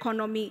Blue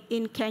Economy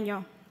in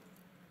Kenya.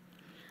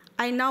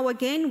 I now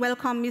again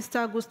welcome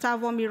Mr.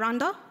 Gustavo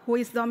Miranda, who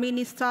is the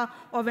Minister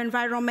of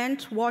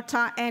Environment,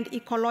 Water, and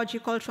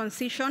Ecological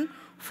Transition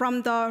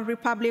from the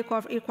Republic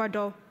of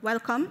Ecuador.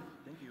 Welcome.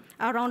 Thank you.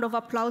 A round of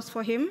applause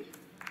for him.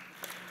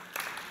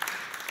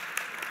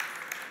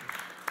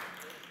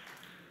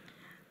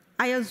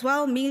 I as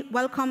well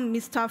welcome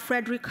Mr.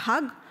 Frederick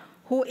Hugg,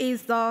 who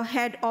is the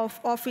Head of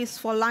Office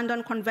for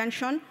London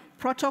Convention,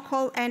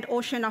 Protocol and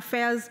Ocean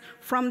Affairs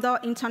from the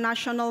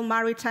International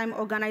Maritime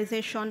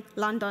Organization,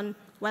 London.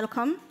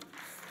 Welcome.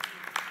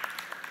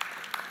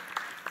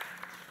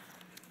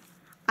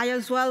 I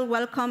as well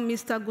welcome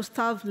Mr.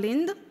 Gustav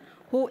Lind,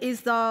 who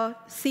is the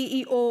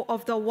CEO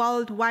of the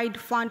Worldwide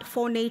Fund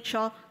for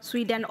Nature,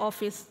 Sweden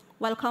office.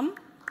 Welcome.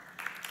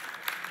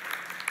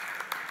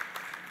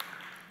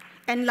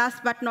 And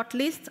last but not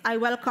least, I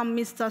welcome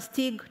Mr.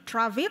 Stig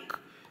Travik,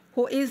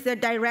 who is the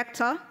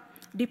Director,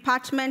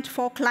 Department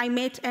for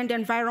Climate and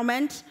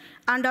Environment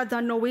under the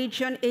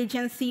Norwegian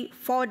Agency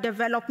for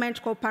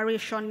Development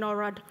Cooperation,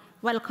 NORAD.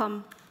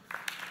 Welcome.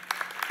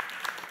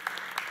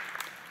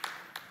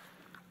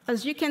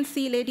 As you can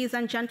see, ladies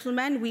and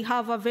gentlemen, we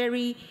have a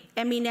very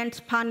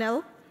eminent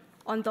panel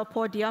on the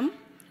podium.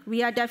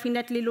 We are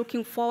definitely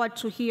looking forward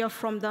to hear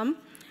from them.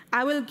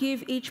 I will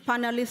give each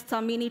panelist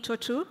a minute or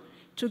two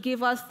to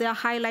give us their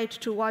highlight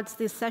towards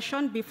this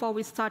session before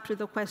we start with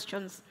the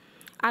questions.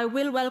 I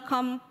will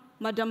welcome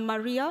Madam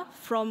Maria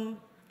from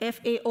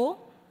FAO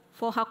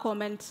for her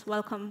comments.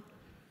 Welcome.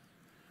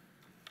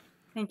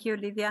 Thank you,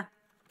 Lydia.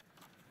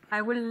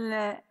 I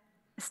will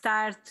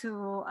start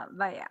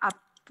by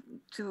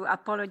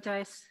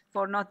apologize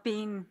for not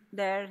being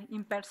there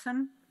in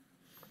person,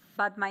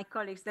 but my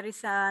colleagues, there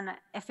is an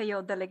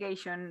FAO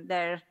delegation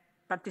there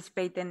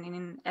participating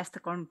in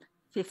Stockholm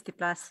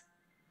 50+.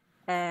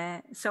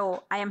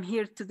 So I am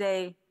here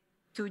today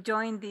to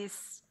join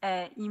this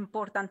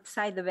important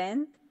side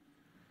event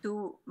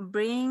to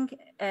bring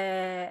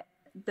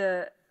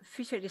the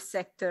fisheries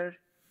sector,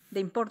 the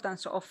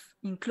importance of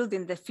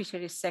including the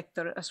fisheries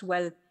sector as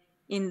well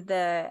in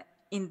the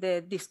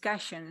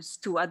discussions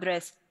to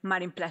address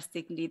marine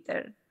plastic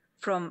litter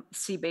from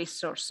sea-based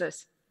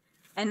sources.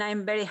 And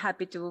I'm very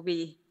happy to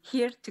be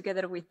here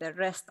together with the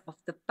rest of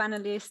the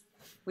panelists,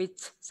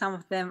 which some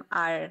of them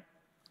are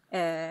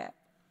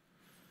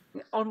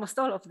almost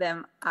all of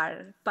them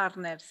are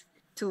partners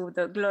to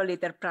the Glow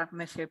Litter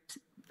Partnership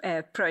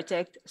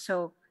project.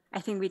 So I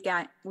think we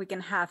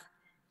can have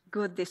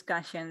good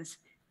discussions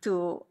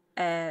to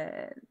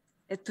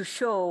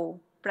show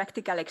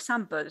practical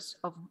examples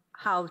of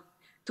how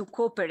to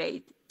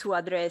cooperate to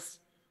address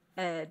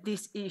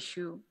this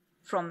issue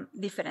from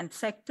different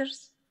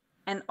sectors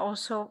and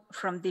also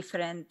from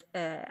different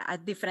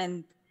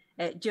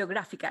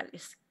geographical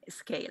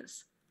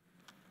scales.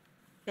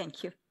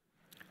 Thank you.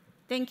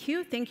 Thank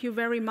you. Thank you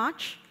very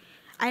much.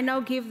 I now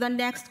give the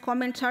next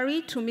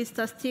commentary to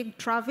Mr. Stig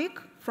Travik,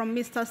 from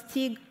Mr.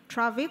 Stig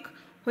Travik,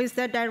 who is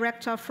the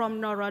director from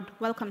NORAD.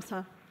 Welcome,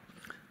 sir.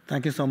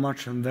 Thank you so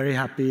much. I'm very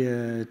happy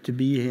to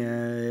be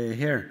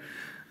here.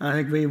 I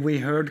think we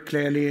heard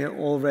clearly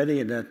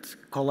already that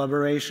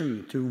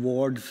collaboration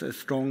towards a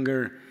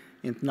stronger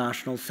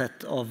international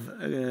set of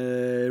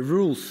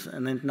rules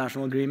and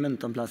international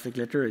agreement on plastic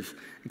litter is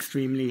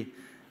extremely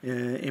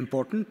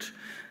important.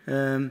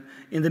 In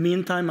the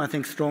meantime, I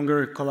think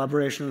stronger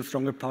collaboration and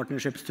stronger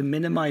partnerships to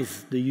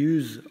minimize the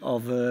use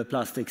of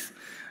plastics,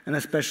 and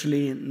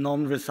especially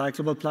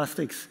non-recyclable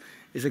plastics,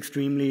 is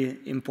extremely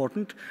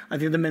important. I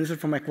think the minister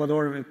from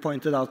Ecuador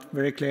pointed out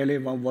very clearly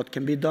what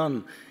can be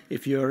done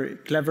if you're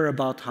clever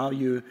about how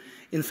you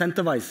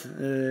incentivize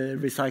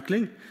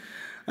recycling.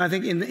 I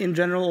think in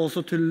general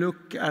also to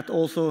look at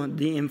also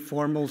the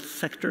informal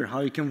sector,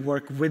 how you can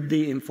work with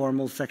the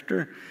informal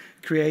sector,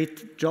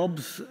 create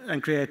jobs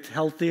and create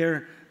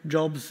healthier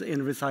jobs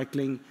in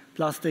recycling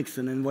plastics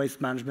and in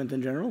waste management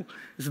in general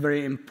is a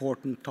very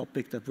important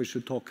topic that we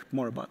should talk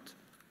more about.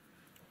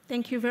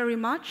 Thank you very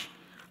much.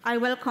 I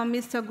welcome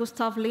Mr.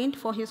 Gustav Lind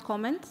for his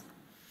comments.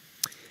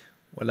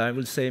 Well, I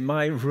will say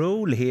my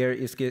role here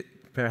is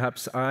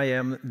perhaps I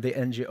am the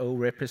NGO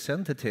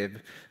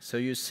representative. So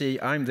you see,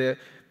 I'm the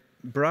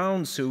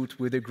brown suit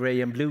with the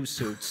gray and blue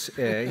suits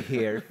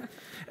here.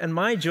 And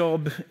my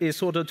job is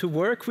sort of to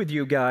work with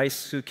you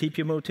guys to keep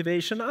your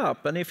motivation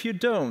up. And if you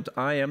don't,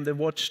 I am the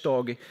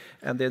watchdog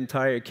and the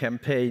entire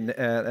campaign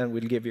and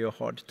will give you a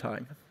hard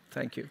time.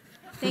 Thank you.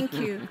 Thank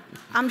you.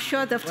 I'm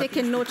sure they've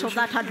taken note of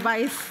that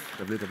advice.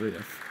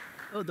 WWF.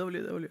 Oh,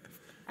 WWF.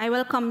 I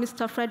welcome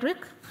Mr. Frederick.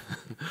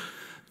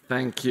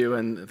 Thank you,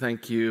 and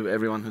thank you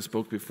everyone who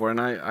spoke before.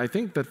 And I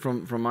think that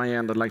from my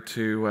end, I'd like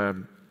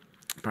to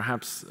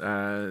perhaps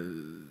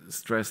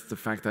stress the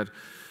fact that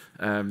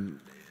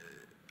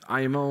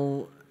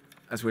IMO,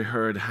 as we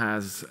heard,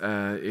 has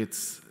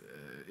its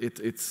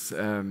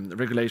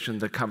regulation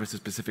that covers a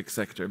specific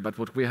sector. But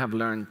what we have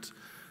learned,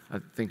 I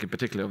think in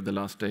particular over the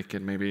last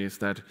decade maybe, is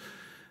that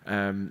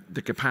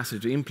the capacity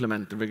to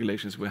implement the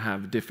regulations we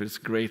have differs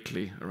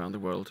greatly around the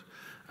world.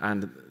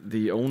 And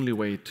the only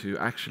way to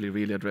actually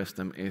really address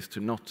them is to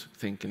not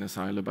think in a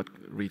silo, but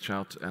reach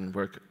out and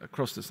work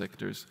across the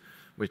sectors,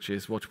 which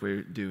is what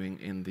we're doing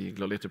in the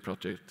Glolita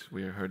project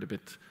we heard a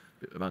bit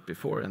about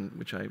before, and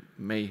which I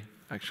may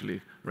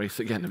actually raise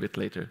again a bit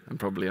later, and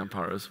probably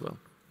Amparo as well.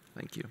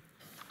 Thank you.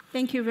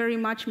 Thank you very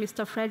much,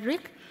 Mr.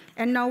 Frederick.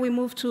 And now we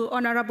move to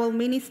Honorable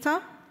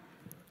Minister.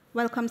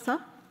 Welcome, sir,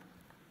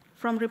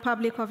 from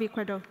Republic of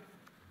Ecuador.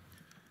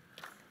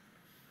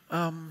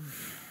 I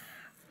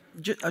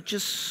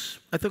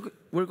think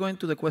we're going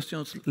to the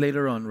questions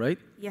later on, right?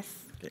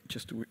 Yes. Okay,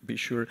 just to be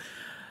sure.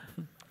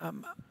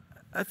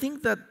 I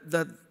think that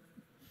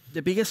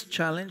the biggest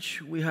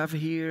challenge we have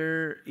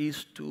here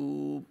is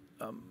to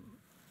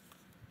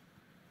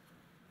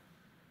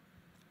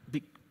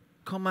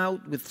come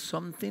out with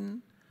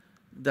something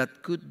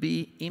that could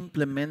be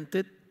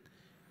implemented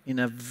in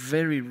a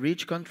very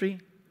rich country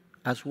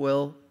as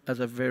well as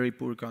a very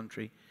poor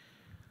country.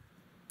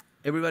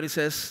 Everybody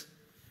says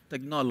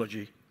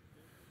technology.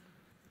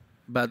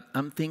 But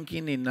I'm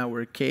thinking in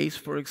our case,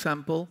 for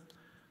example,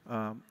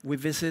 we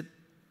visit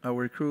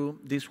our crew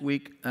this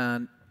week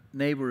a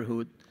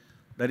neighborhood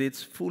that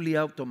it's fully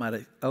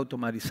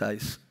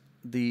automatized,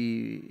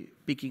 the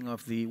picking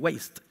of the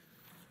waste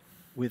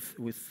with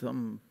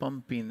some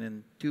pumping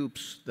and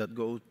tubes that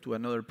go to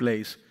another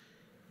place.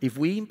 If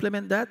we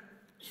implement that,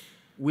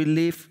 we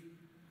live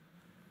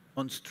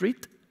on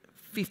street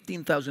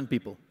 15,000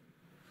 people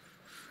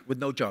with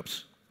no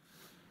jobs.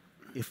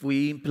 If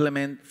we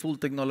implement full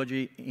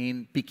technology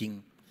in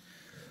picking.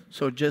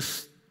 So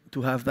just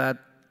to have that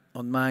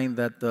on mind,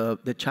 that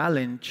the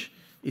challenge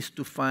is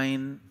to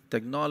find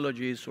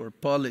technologies or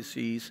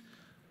policies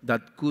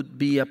that could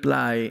be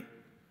applied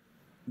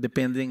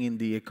depending in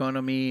the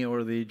economy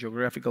or the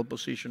geographical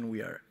position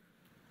we are.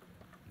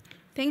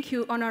 Thank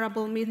you,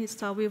 Honorable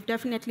Minister. We've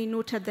definitely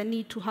noted the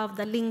need to have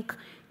the link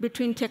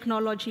between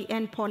technology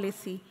and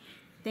policy.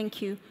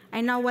 Thank you.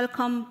 I now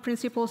welcome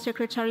Principal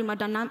Secretary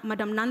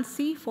Madam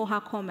Nancy for her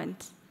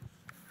comments.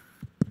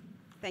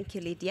 Thank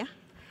you, Lydia.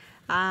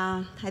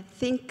 I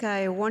think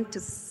I want to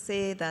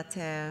say that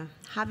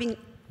having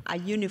a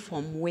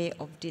uniform way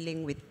of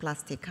dealing with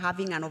plastic,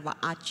 having an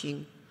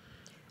overarching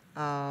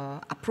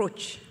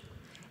approach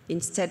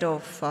instead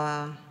of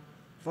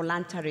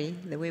voluntary,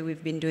 the way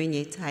we've been doing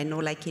it. I know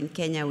like in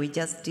Kenya, we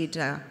just did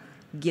a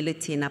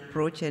guillotine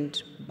approach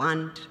and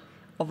banned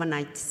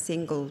overnight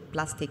single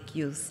plastic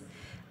use.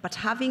 But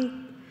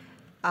having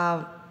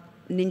an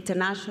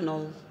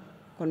international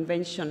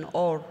convention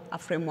or a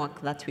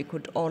framework that we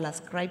could all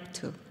ascribe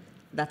to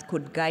that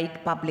could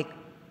guide public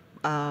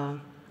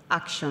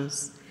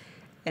actions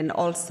and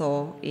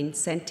also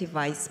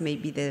incentivize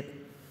maybe the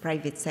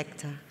private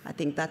sector, I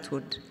think that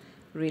would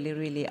really,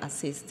 really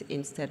assist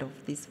instead of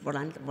these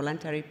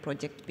voluntary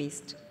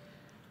project-based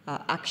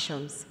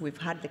actions. We've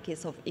had the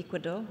case of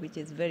Ecuador, which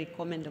is very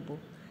commendable,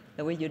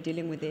 the way you're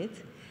dealing with it.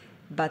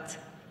 But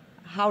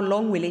how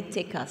long will it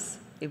take us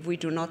if we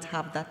do not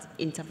have that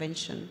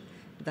intervention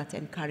that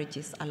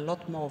encourages a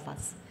lot more of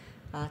us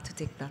to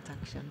take that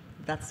action?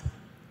 That's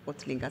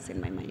what lingers in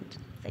my mind.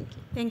 Thank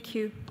you. Thank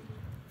you.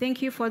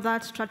 Thank you for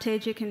that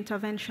strategic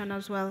intervention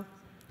as well.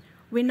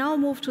 We now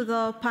move to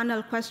the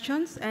panel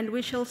questions, and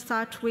we shall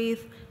start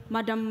with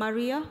Madam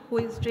Maria, who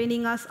is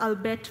joining us,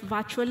 albeit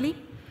virtually.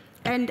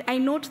 And I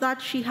note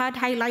that she had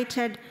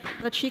highlighted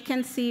that she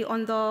can see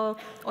on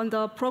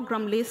the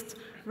program list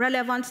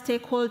relevant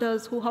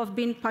stakeholders who have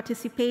been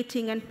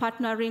participating and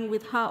partnering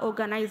with her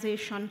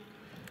organization.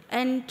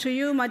 And to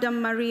you,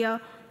 Madam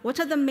Maria, what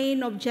are the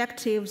main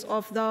objectives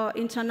of the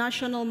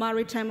International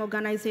Maritime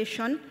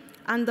Organization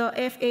and the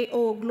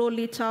FAO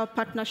Global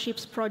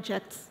Partnerships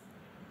projects?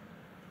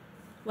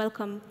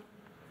 Welcome.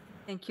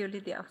 Thank you,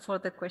 Lydia, for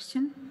the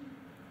question.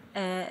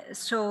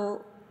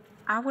 So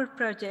our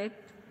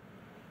project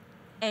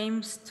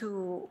aims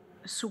to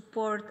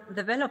support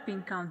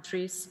developing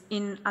countries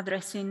in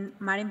addressing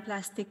marine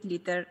plastic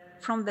litter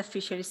from the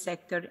fisheries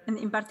sector, and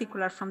in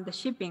particular from the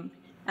shipping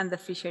and the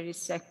fisheries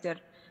sector.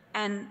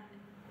 And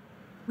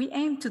we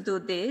aim to do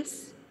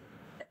this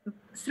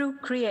through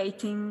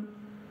creating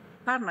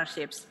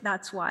partnerships.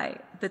 That's why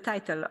the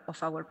title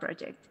of our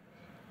project.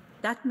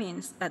 That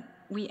means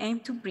that we aim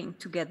to bring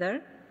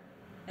together,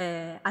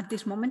 at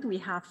this moment we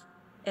have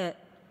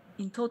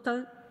in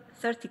total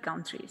 30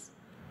 countries.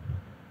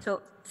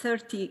 So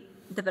 30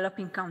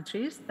 developing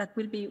countries that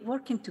will be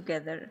working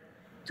together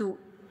to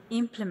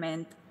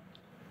implement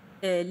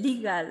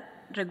legal,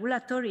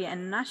 regulatory,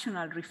 and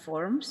national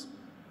reforms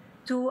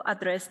to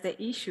address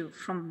the issue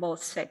from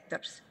both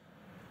sectors.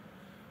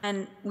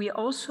 And we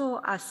also,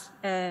 as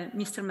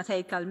Mr.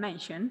 Matejkal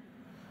mentioned,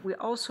 we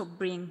also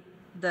bring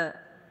the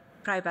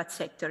private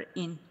sector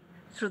in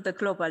through the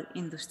Global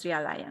Industry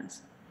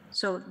Alliance.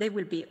 So they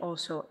will be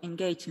also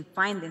engaged in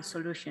finding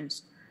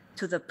solutions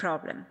to the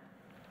problem.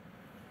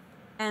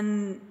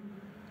 And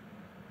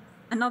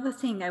another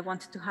thing I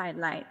wanted to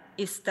highlight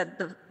is that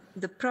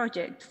the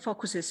project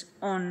focuses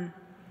on,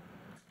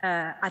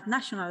 at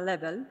national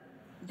level,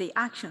 the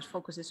actions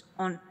focuses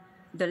on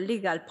the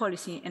legal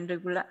policy and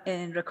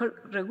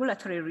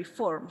regulatory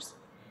reforms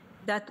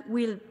that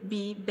will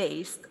be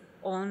based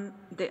on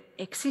the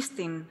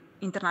existing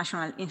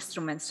international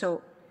instruments,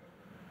 so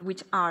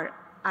which are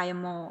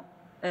IMO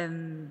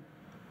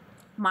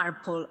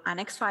MARPOL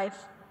Annex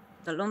 5,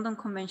 the London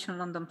Convention,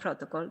 London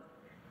Protocol,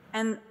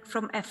 and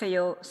from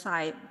FAO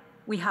side,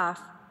 we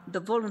have the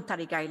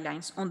voluntary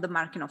guidelines on the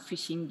marking of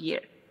fishing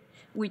gear,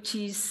 which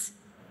is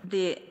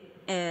the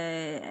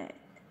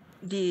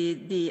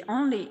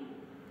only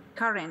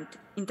current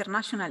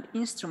international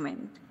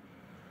instrument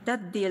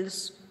that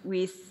deals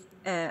with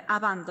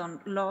abandoned,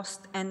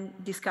 lost, and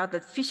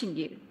discarded fishing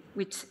gear,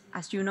 which,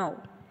 as you know,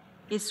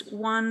 is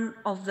one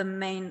of the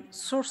main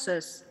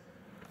sources,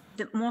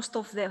 the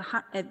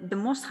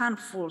most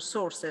harmful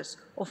sources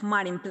of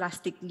marine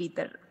plastic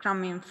litter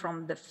coming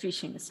from the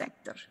fishing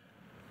sector.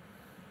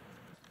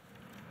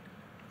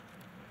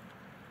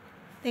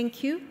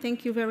 Thank you.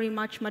 Thank you very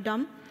much,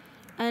 Madam.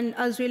 And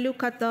as we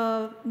look at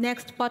the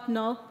next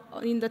partner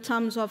in the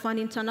terms of an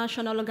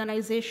international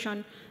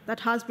organization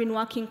that has been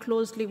working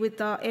closely with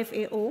the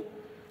FAO,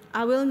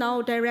 I will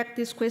now direct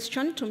this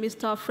question to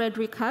Mr.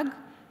 Frederick Hag,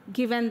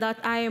 given that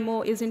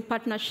IMO is in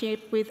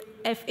partnership with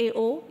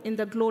FAO in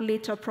the Glow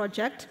Litter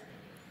project.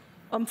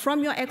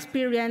 From your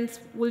experience,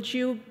 would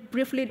you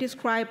briefly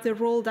describe the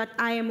role that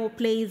IMO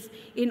plays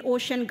in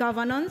ocean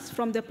governance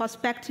from the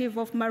perspective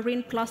of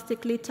marine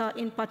plastic litter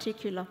in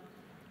particular?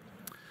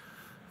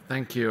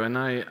 Thank you. And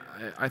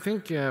I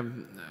think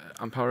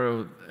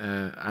Amparo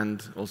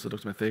and also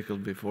Dr.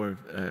 Matejkal before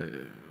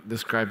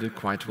described it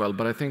quite well.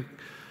 But I think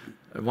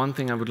one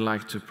thing I would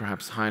like to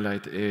perhaps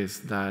highlight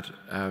is that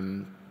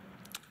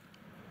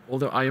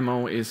although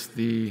IMO is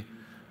the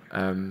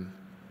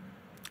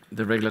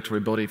regulatory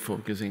body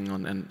focusing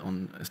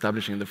on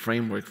establishing the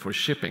framework for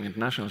shipping,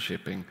 international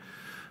shipping,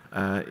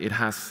 it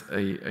has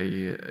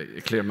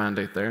a clear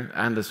mandate there,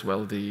 and as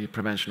well the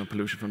prevention of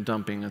pollution from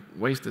dumping and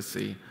waste at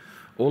sea.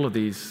 All of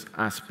these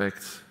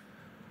aspects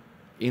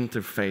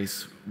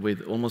interface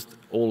with almost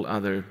all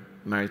other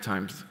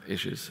maritime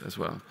issues as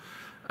well.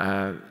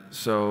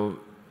 So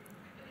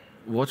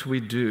what we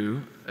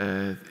do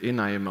in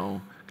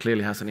IMO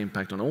clearly has an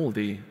impact on all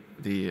the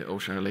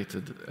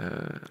ocean-related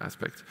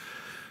aspects.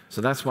 So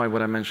that's why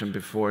what I mentioned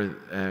before,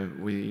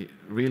 we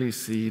really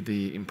see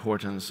the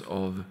importance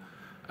of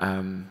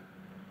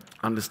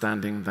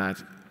understanding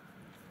that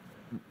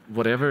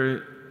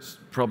whatever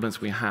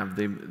problems we have,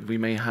 we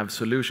may have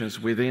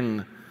solutions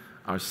within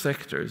our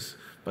sectors,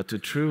 but to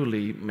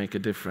truly make a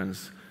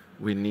difference,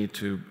 we need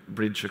to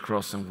bridge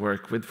across and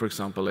work with, for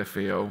example,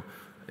 FAO,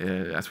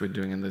 as we're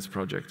doing in this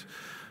project.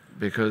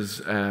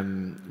 Because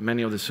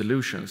many of the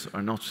solutions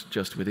are not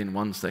just within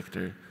one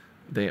sector,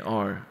 they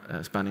are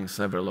spanning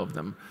several of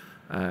them.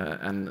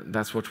 And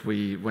that's what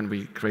when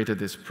we created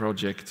this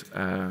project,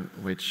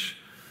 which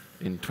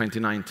in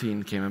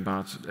 2019 came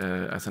about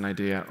as an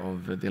idea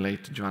of the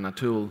late Joanna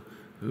Toole,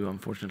 who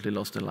unfortunately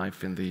lost her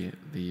life in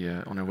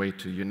on her way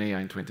to Unia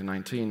in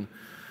 2019.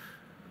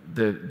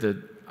 The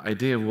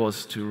idea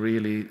was to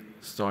really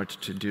start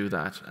to do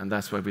that, and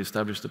that's why we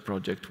established the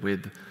project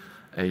with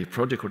a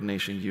project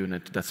coordination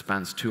unit that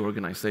spans 2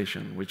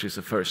 organizations, which is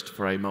a first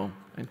for IMO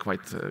and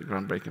quite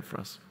groundbreaking for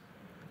us.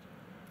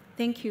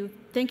 Thank you.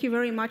 Thank you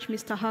very much,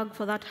 Mr. Hag,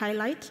 for that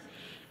highlight.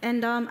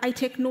 And I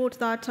take note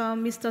that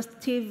Mr.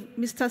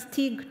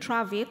 Stig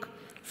Travik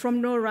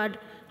from NORAD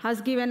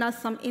has given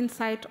us some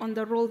insight on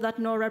the role that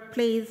NORAD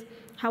plays.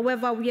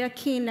 However, we are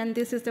keen, and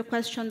this is the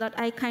question that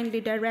I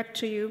kindly direct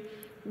to you,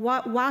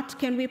 what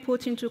can we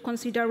put into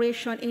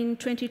consideration in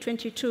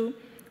 2022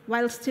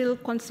 while still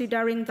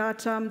considering that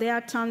there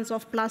are tons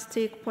of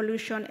plastic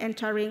pollution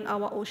entering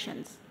our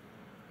oceans?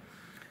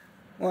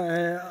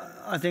 Well,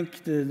 I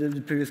think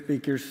the previous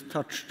speakers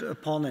touched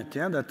upon it,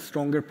 yeah, that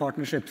stronger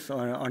partnerships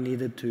are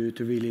needed to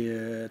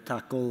really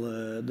tackle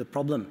the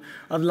problem.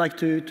 I'd like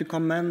to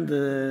commend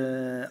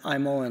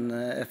IMO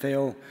and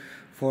FAO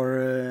for,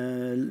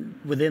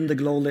 within the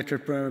Glow Litter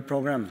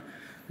program,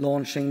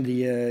 launching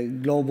the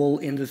Global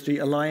Industry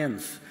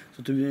Alliance.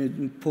 So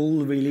to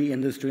pull really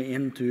industry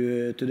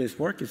into this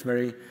work is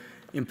very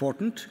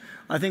important.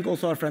 I think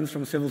also our friends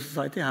from civil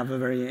society have a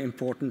very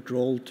important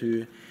role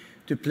to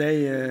play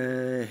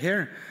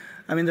here.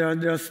 I mean,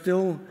 there are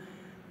still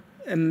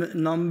a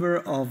number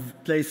of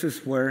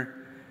places where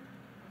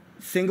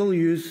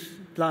single-use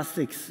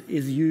plastics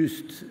is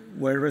used,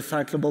 where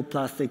recyclable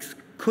plastics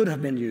could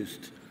have been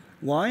used.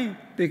 Why?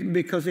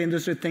 Because the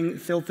industry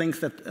still thinks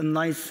that a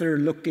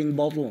nicer-looking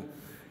bottle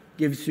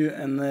gives you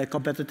a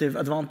competitive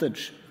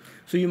advantage.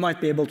 So you might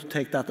be able to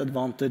take that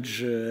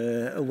advantage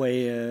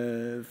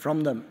away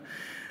from them.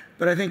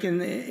 But I think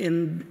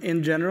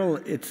in general,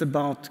 it's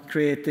about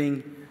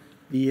creating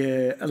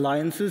the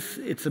alliances.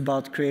 It's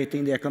about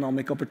creating the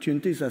economic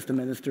opportunities, as the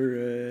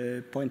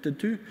minister pointed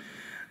to.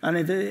 And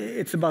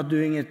it's about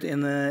doing it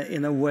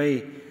in a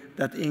way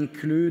that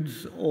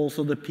includes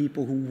also the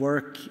people who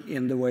work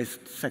in the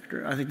waste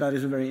sector. I think that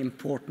is a very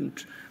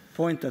important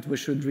point that we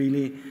should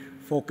really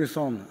focus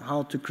on,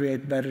 how to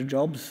create better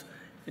jobs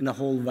in the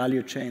whole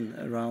value chain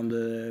around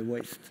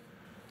waste.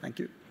 Thank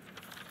you.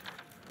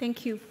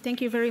 Thank you.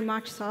 Thank you very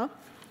much, sir.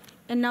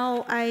 And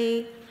now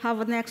I have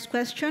a next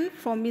question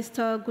from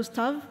Mr.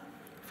 Gustav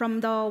from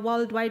the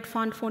Worldwide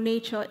Fund for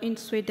Nature in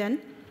Sweden.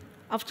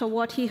 After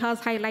what he has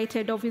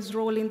highlighted of his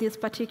role in this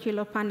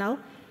particular panel,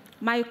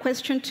 my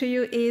question to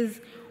you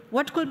is,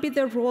 what could be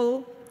the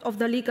role of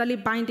the legally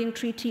binding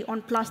treaty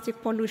on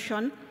plastic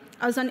pollution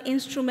as an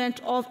instrument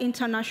of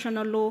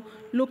international law,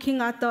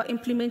 looking at the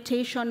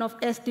implementation of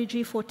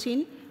SDG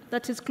 14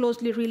 that is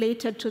closely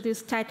related to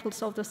these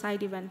titles of the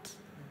side event?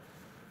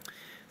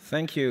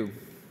 Thank you.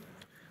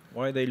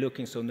 Why are they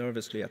looking so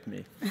nervously at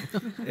me?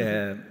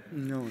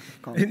 No,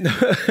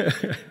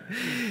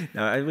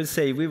 I would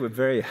say we were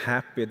very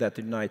happy that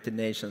the United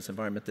Nations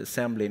Environment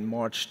Assembly in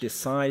March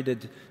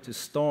decided to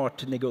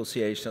start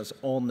negotiations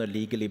on a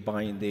legally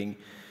binding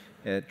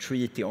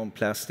treaty on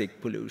plastic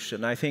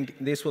pollution. I think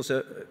this was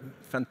a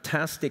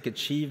fantastic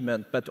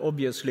achievement, but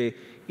obviously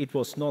it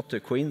was not a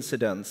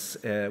coincidence.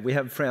 We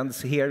have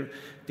friends here,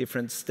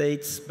 different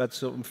states, but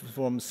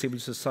from civil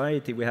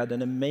society, we had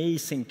an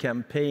amazing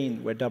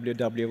campaign where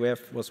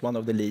WWF was one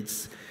of the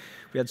leads.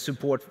 We had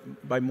support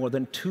by more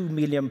than 2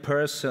 million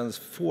persons,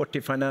 40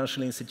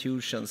 financial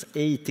institutions,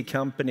 80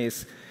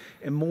 companies,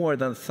 and more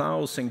than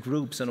 1,000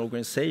 groups and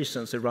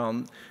organizations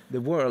around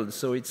the world.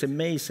 So it's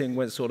amazing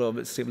when sort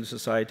of civil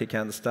society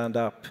can stand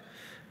up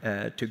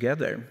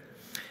together.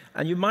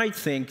 And you might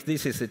think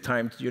this is the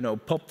time to,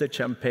 pop the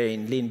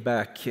champagne, lean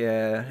back,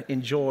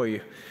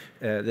 enjoy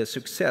the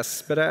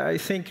success. But I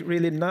think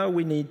really now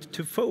we need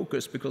to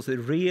focus, because the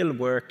real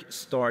work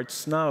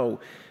starts now.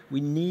 We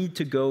need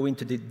to go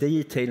into the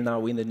detail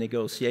now in the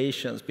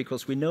negotiations,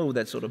 because we know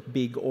that sort of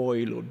big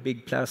oil or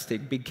big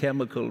plastic, big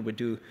chemical would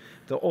do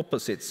the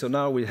opposite. So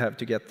now we have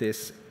to get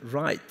this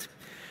right.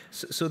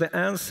 So the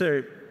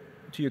answer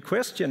to your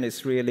question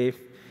is really,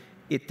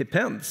 it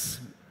depends.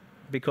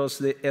 Because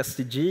the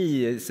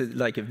SDG is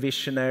like a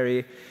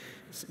visionary,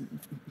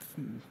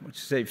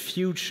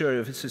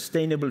 future, a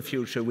sustainable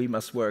future we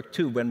must work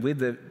to. When with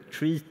the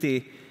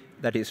treaty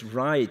that is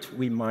right,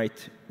 we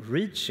might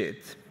reach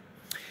it.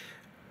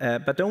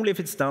 But only if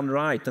it's done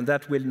right, and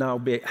that will now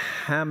be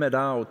hammered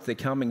out the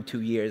coming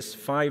 2 years,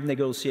 5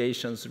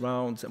 negotiations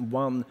rounds and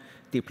 1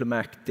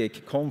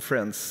 diplomatic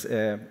conference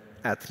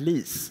at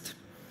least.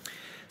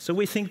 So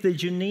we think the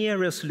Geneva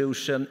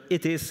resolution,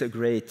 it is a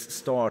great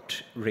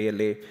start,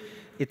 really.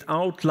 It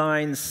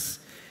outlines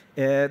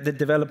the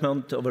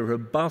development of a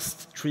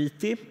robust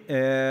treaty,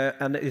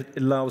 and it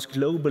allows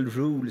global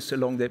rules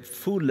along the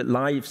full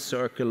life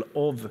circle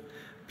of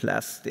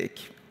plastic.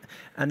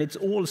 And it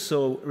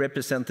also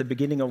represents the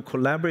beginning of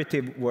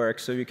collaborative work,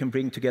 so you can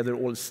bring together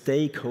all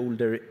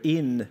stakeholders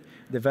in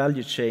the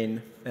value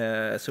chain,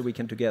 so we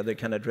can together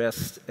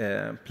address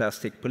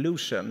plastic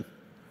pollution.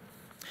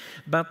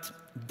 But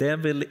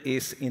devil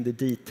is in the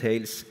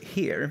details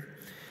here.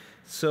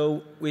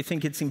 So we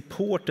think it's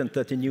important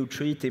that the new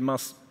treaty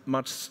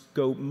must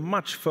go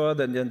much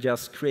further than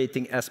just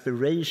creating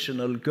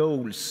aspirational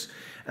goals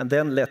and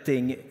then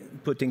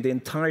putting the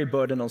entire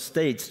burden on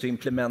states to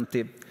implement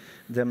it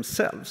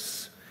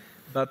themselves.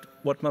 But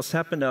what must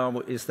happen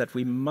now is that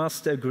we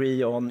must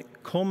agree on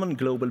common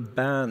global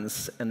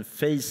bans and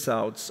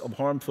phase-outs of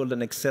harmful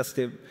and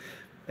excessive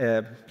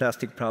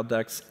plastic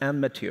products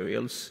and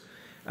materials.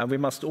 And we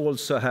must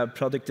also have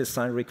product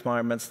design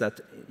requirements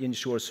that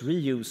ensures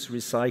reuse,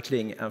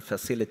 recycling, and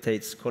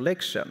facilitates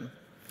collection.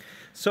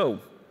 So,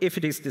 if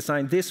it is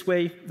designed this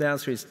way, the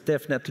answer is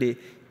definitely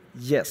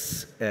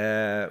yes.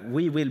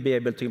 We will be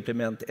able to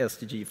implement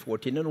SDG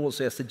 14 and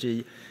also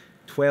SDG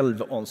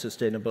 12 on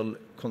sustainable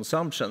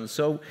consumption.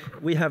 So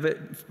we have a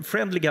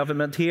friendly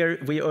government here.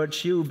 We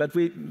urge you, but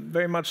we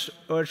very much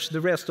urge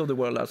the rest of the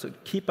world also.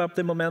 Keep up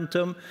the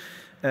momentum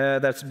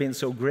that's been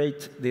so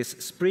great this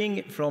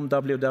spring from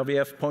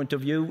WWF point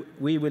of view.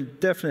 We will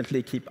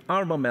definitely keep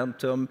our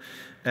momentum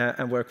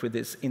and work with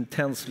this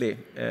intensely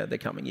the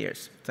coming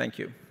years. Thank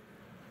you.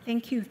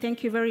 Thank you.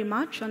 Thank you very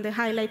much on the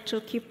highlight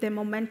to keep the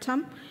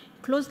momentum.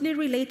 Closely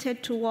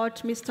related to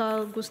what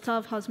Mr.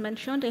 Gustav has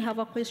mentioned, I have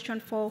a question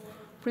for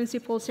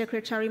Principal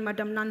Secretary,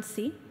 Madam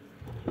Nancy.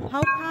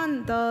 How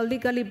can the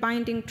legally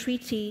binding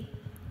treaty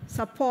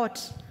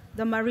support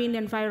the marine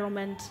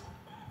environment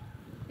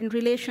in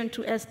relation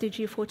to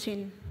SDG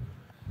 14,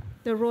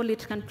 the role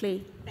it can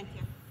play? Thank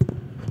you.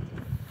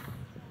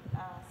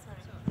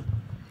 Sorry.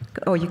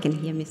 Oh, you can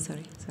hear me,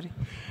 sorry.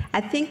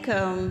 I think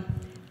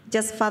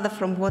just further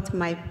from what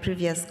my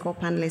previous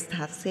co-panelists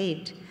have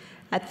said,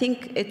 I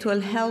think it will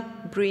help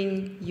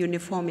bring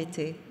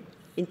uniformity,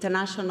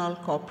 international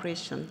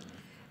cooperation,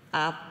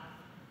 a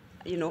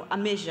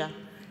measure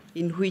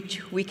in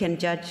which we can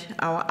judge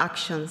our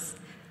actions,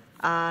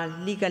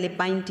 legally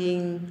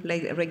binding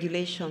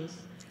regulations,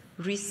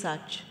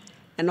 research,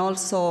 and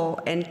also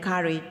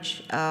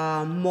encourage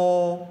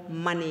more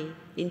money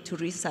into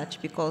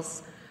research,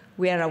 because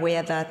we are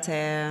aware that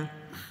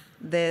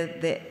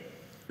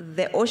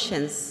the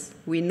oceans,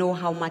 we know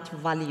how much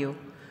value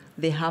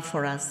they have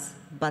for us,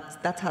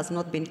 but that has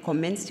not been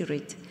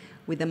commensurate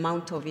with the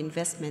amount of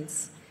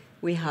investments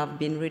we have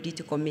been ready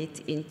to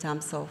commit in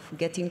terms of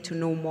getting to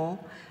know more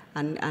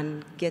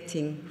and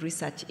getting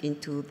research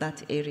into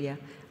that area.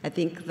 I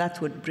think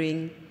that would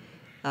bring,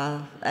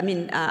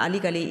 a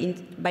legally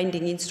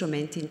binding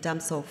instrument in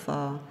terms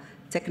of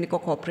technical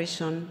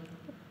cooperation,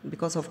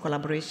 because of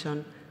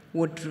collaboration,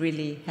 would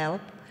really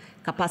help.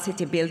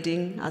 Capacity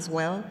building as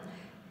well.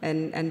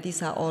 And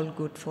these are all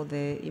good for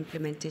the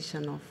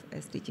implementation of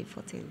SDG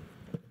 14.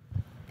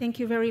 Thank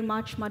you very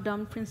much,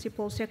 Madam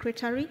Principal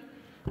Secretary.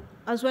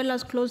 As well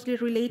as closely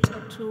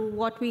related to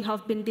what we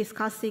have been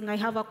discussing, I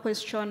have a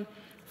question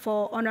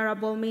for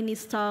Honorable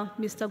Minister,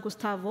 Mr.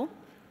 Gustavo.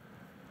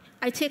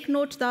 I take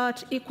note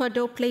that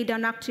Ecuador played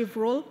an active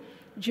role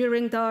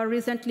during the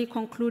recently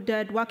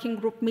concluded working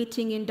group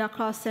meeting in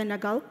Dakar,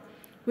 Senegal,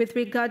 with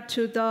regard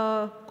to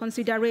the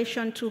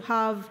consideration to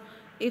have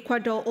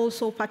Ecuador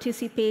also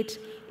participate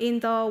in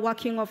the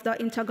working of the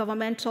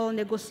Intergovernmental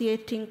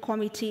Negotiating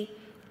Committee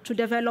to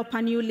develop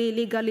a newly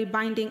legally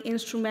binding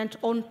instrument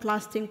on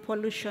plastic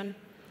pollution.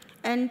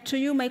 And to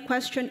you, my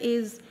question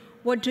is,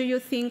 what do you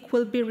think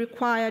will be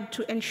required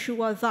to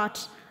ensure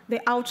that the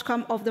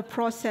outcome of the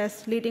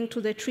process leading to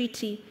the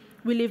treaty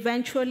will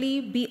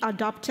eventually be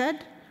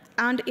adopted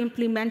and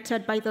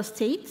implemented by the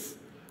states?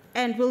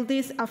 And will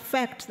this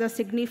affect the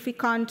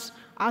significant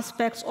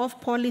aspects of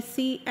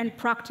policy and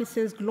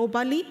practices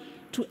globally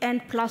to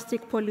end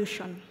plastic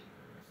pollution?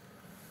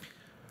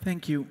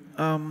 Thank you.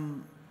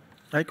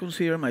 I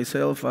consider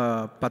myself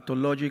a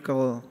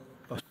pathological,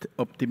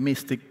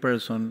 optimistic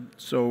person,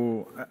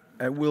 so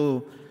I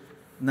will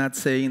not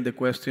say in the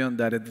question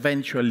that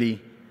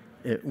eventually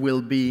it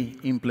will be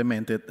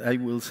implemented. I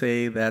will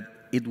say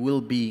that it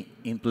will be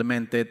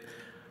implemented.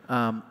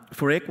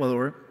 For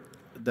Ecuador,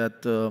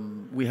 that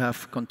we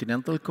have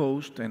continental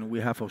coast and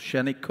we have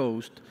oceanic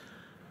coast,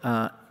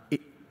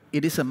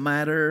 it is a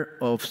matter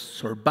of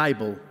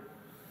survival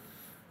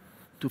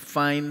to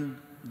find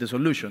the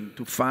solution,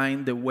 to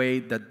find the way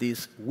that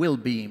this will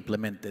be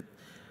implemented.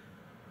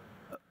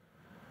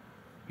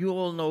 You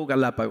all know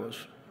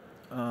Galapagos,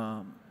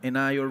 and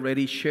I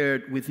already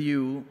shared with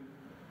you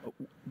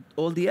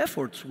all the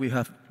efforts we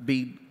have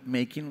been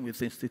making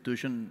with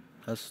institutions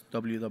as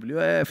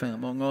WWF and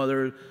among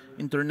other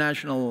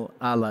international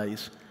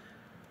allies.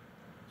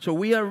 So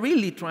we are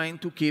really trying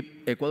to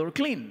keep Ecuador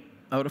clean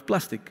out of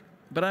plastic.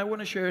 But I want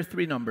to share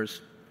three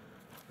numbers,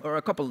 or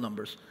a couple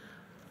numbers.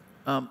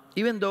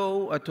 Even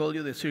though I told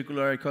you the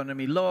circular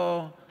economy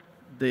law,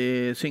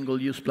 the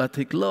single-use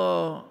plastic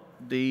law,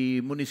 the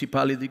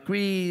municipality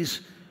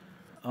decrees,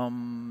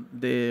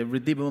 the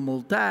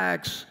redeemable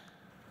tax,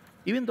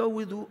 even though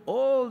we do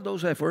all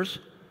those efforts,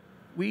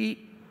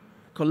 we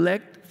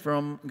collect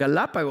from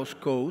Galapagos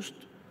coast,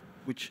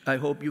 which I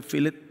hope you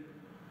feel it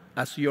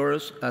as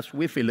yours as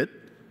we feel it.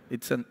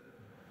 It's a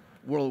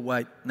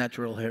worldwide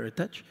natural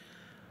heritage.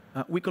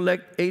 We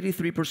collect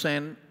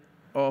 83%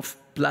 of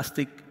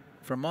plastic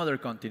from other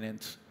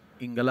continents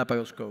in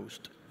Galapagos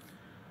coast.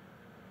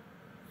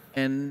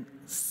 And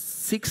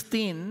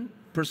 16%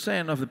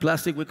 of the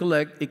plastic we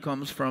collect, it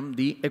comes from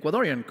the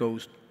Ecuadorian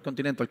coast,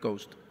 continental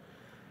coast,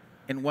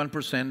 and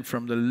 1%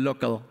 from the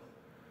local,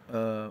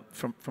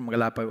 from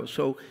Galapagos.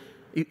 So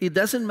it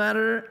doesn't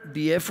matter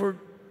the effort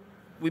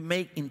we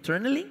make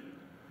internally.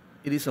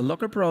 It is a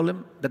local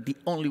problem that the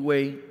only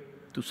way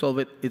to solve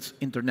it is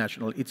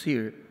international. It's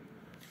here.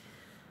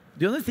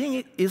 The other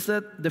thing is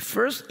that the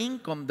first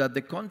income that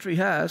the country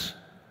has,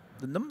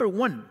 the number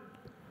one,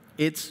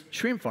 it's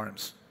shrimp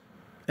farms.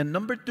 And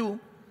number two,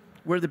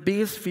 we're the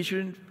biggest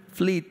fishing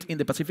fleet in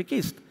the Pacific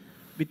East.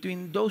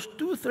 Between those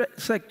two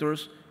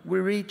sectors, we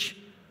reach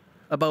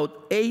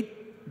about $8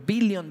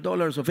 billion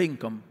of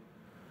income.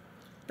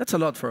 That's a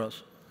lot for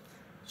us.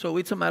 So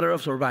it's a matter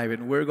of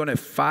surviving. We're going to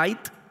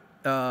fight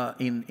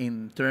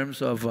in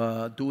terms of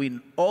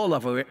doing all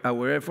of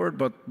our effort,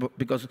 but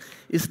because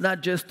it's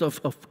not just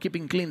of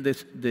keeping clean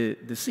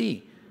the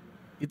sea.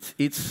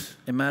 It's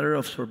a matter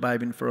of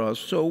surviving for us.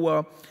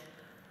 So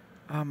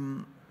I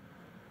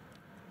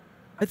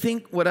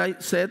think what I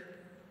said,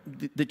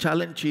 the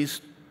challenge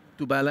is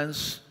to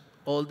balance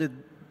all the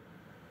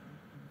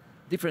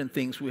different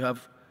things we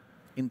have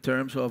in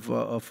terms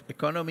of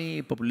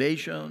economy,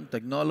 population,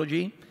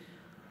 technology,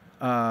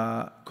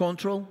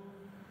 control.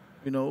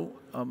 You know,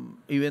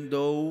 even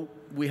though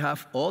we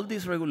have all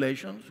these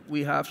regulations,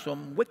 we have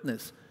some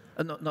weakness.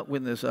 Not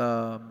weakness,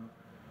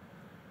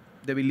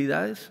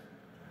 debilidades?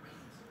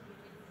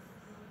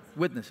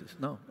 Witnesses,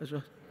 no.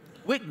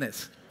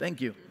 Weakness,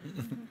 thank you.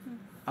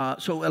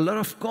 So a lot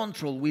of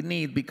control we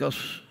need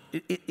because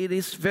it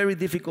is very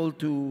difficult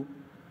to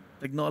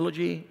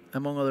technology,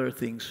 among other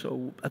things.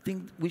 So I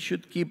think we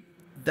should keep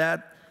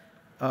that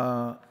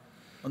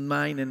on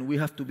mind, and we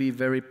have to be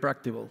very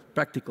practical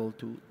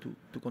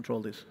to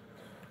control this.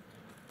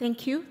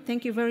 Thank you.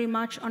 Thank you very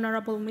much,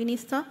 Honorable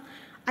Minister.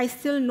 I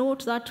still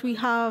note that we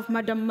have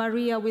Madam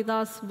Maria with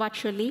us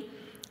virtually,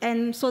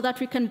 and so that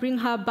we can bring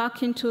her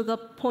back into the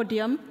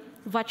podium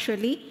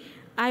virtually,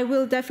 I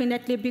will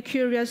definitely be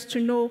curious to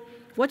know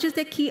what is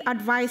the key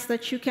advice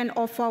that you can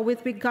offer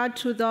with regard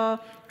to the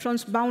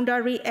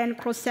transboundary and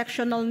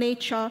cross-sectional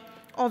nature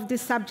of the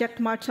subject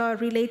matter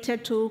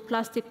related to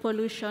plastic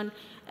pollution.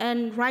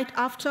 And right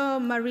after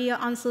Maria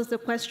answers the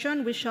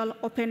question, we shall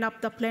open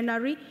up the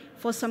plenary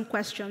for some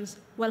questions.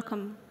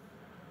 Welcome.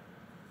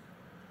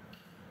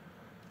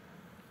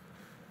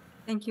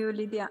 Thank you,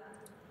 Lydia.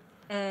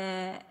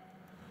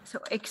 So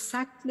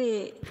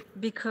exactly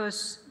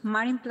because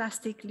marine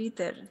plastic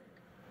litter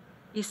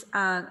is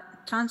a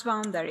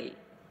transboundary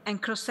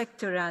and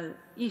cross-sectoral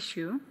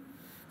issue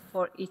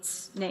for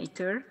its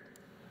nature,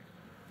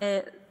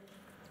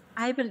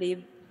 I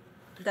believe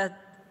that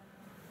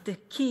the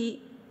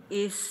key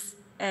is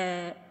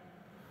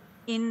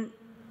in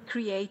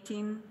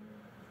creating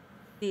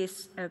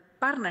these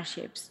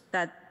partnerships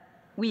that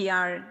we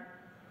are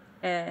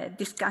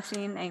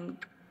discussing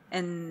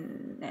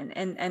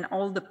and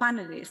all the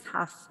panelists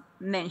have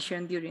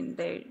mentioned during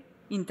their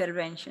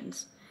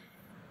interventions.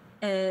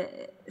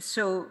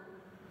 So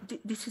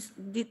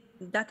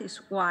that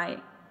is why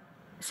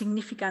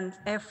significant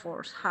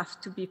efforts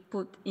have to be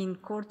put in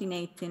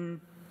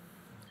coordinating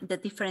the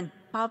different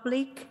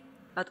public,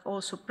 but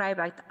also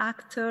private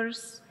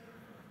actors,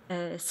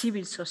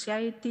 civil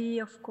society,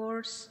 of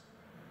course,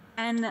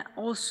 and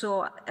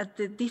also at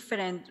the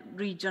different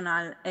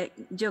regional,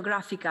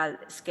 geographical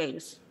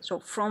scales. So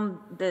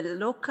from the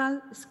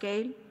local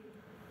scale,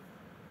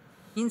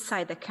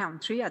 inside the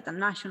country at a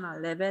national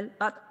level,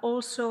 but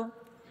also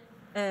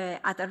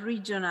at a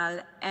regional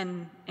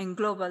and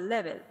global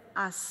level,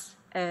 as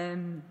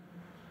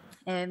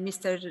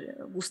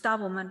Mr.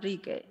 Gustavo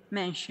Manrique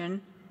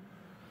mentioned.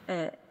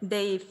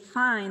 They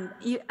find,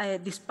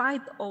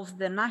 despite of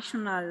the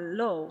national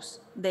laws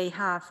they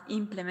have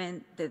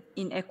implemented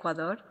in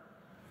Ecuador,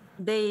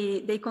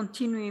 they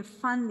continue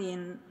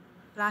funding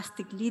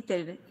plastic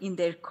litter in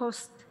their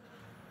cost.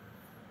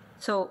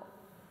 So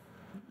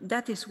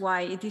that is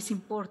why it is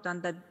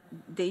important that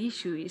the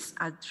issue is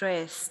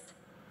addressed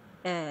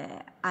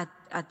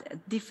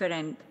at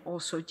different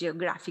also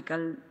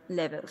geographical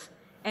levels.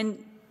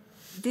 And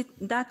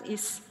that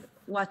is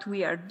what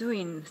we are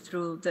doing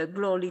through the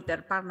Glow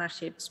Litter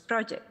Partnerships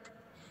project,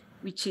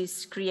 which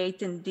is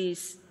creating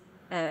these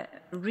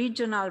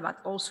regional but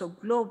also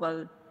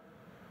global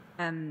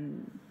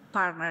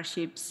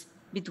partnerships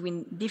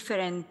between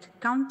different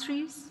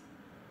countries,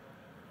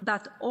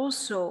 but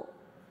also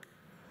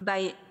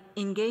by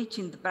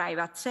engaging the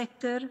private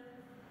sector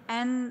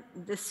and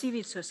the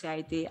civil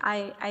society.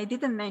 I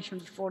didn't mention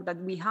before that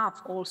we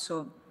have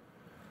also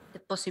the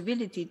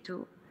possibility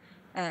to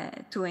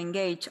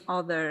engage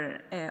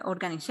other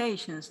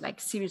organizations like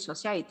civil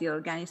society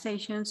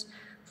organizations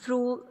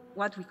through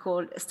what we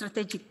call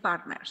strategic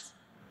partners.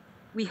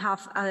 We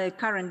have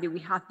currently we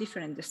have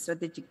different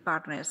strategic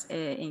partners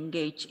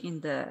engaged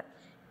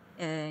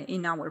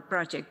in our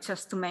project.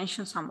 Just to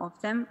mention some of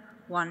them,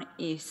 one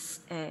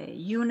is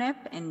UNEP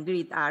and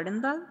Grid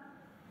Arendal,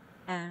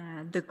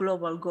 the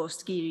Global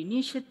Ghost Gear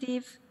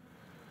Initiative,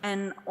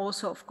 and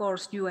also, of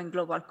course, UN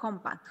Global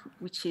Compact,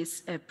 which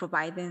is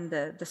providing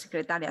the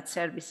Secretariat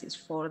services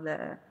for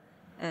the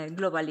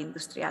Global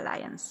Industry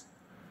Alliance.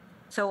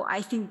 So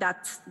I think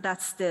that's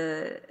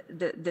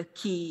the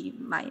key,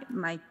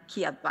 my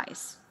key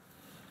advice.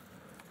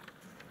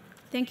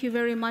 Thank you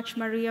very much,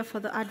 Maria, for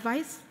the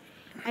advice.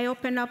 I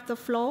open up the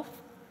floor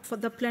for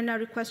the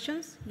plenary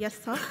questions.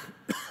 Yes, sir.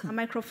 A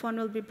microphone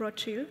will be brought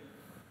to you.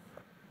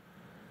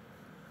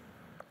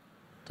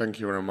 Thank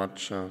you very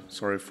much.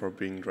 Sorry for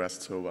being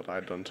dressed so, but I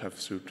don't have a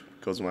suit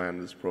because my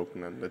hand is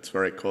broken and it's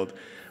very cold.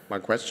 My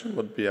question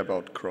would be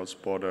about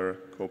cross-border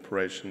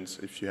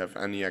cooperations. If you have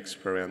any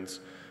experience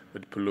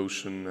with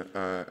pollution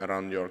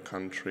around your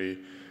country,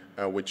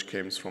 which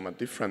came from a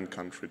different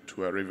country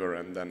to a river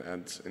and then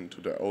ends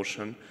into the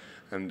ocean.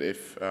 And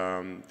if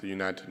the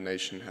United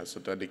Nations has a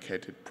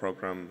dedicated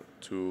program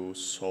to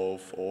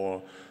solve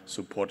or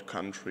support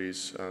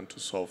countries to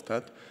solve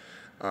that.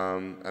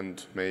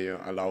 And may you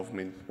allow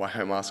me why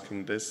I'm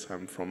asking this.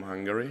 I'm from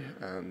Hungary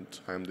and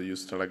I'm the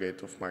youth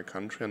delegate of my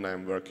country, and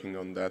I'm working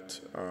on that,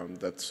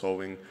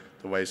 solving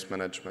the waste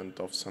management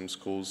of some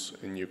schools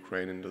in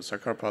Ukraine in the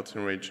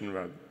Zakarpattian region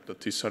where the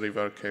Tisa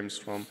River comes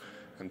from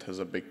and has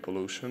a big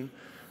pollution.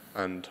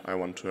 And I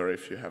want to hear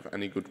if you have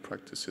any good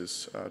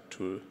practices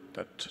to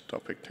that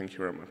topic. Thank you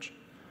very much.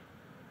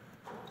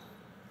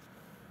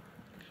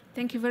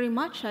 Thank you very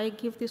much. I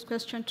give this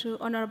question to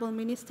Honorable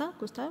Minister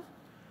Gustav.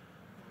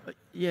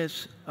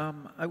 Yes,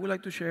 I would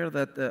like to share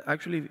that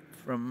actually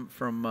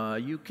from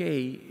UK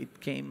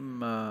it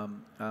came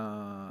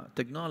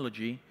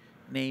technology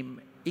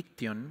named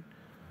Iction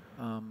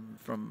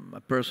from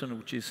a person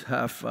which is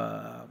half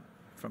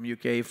from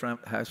UK,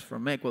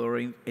 from Ecuador,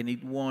 and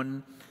it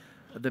won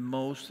the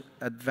most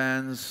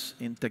advanced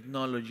in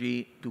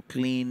technology to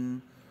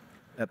clean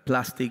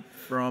plastic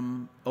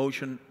from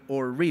ocean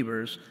or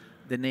rivers.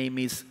 The name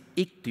is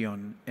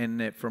Iction,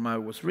 and from I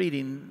was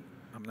reading,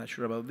 I'm not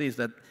sure about this,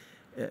 that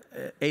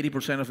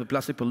 80% of the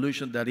plastic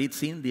pollution that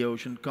it's in the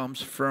ocean comes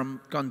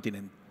from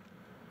continent.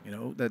 You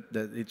know, that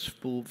it's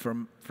pulled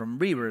from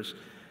rivers,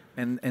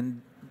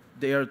 and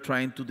they are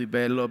trying to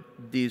develop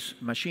this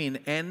machine.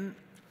 And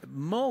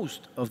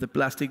most of the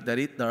plastic that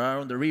are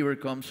on the river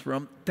comes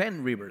from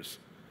 10 rivers.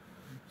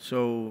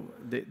 So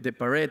the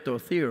Pareto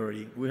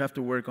theory, we have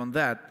to work on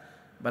that.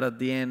 But at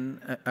the end,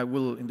 I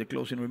will, in the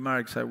closing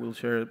remarks, I will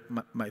share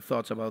my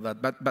thoughts about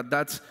that. But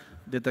that's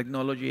the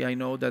technology I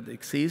know that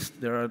exists.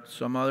 There are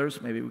some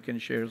others. Maybe we can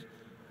share.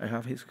 I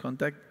have his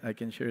contact. I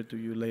can share it to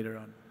you later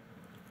on.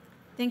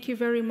 Thank you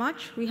very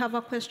much. We have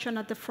a question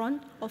at the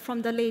front, or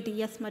from the lady.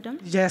 Yes, madam.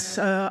 Yes,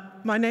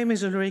 my name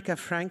is Ulrika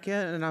Franke,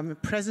 and I'm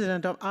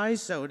president of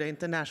ISO, the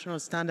International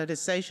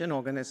Standardization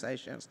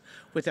Organizations,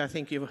 which I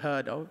think you've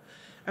heard of.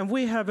 And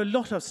we have a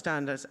lot of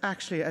standards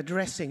actually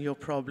addressing your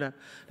problem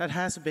that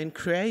has been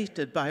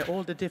created by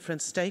all the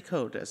different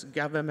stakeholders,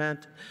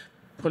 government,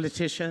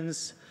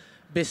 politicians,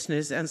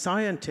 business, and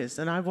scientists.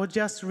 And I would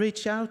just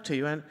reach out to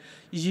you and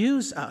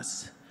use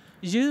us.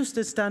 Use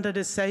the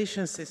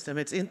standardization system.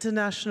 It's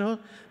international.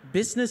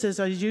 Businesses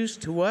are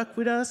used to work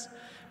with us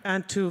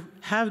and to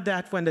have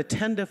that when they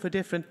tender for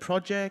different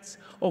projects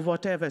or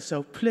whatever.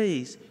 So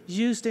please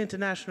use the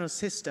international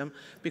system,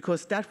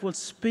 because that will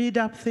speed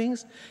up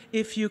things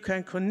if you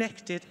can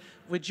connect it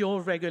with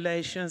your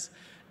regulations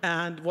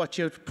and what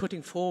you're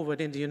putting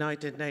forward in the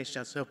United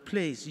Nations. So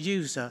please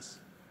use us.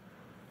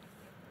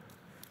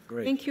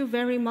 Great. Thank you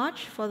very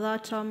much for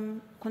that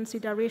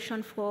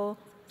consideration for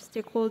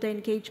stakeholder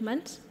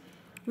engagement.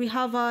 We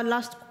have our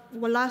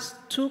last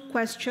two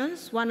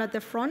questions, one at the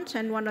front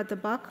and one at the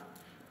back,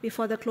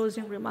 before the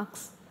closing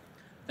remarks.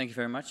 Thank you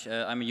very much.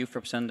 I'm a youth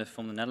representative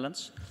from the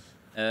Netherlands.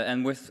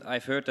 And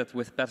I've heard that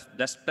with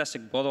less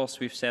plastic bottles,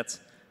 we've said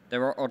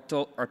there are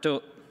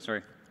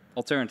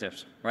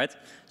alternatives, right?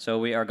 So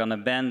we are going to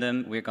ban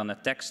them, we're going to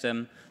tax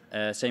them,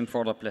 same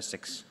for other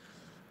plastics.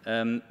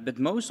 But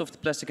most of the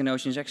plastic in the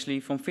ocean is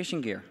actually from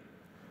fishing gear.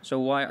 So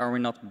why are we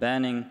not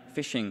banning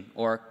fishing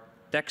or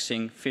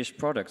taxing fish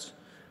products?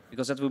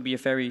 Because that would be a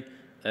very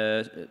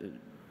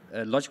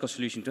logical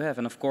solution to have.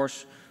 And of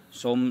course,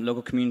 some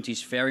local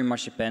communities very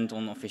much depend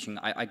on fishing.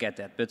 I get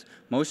that. But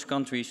most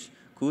countries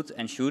could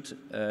and should,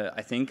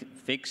 I think,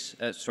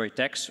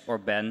 tax or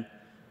ban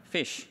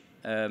fish.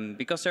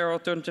 Because there are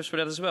alternatives for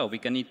that as well. We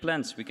can eat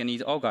plants, we can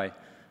eat algae.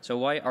 So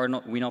why are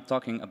we not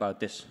talking about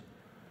this?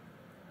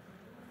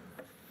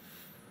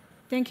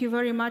 Thank you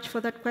very much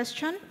for that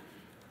question.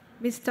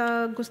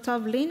 Mr.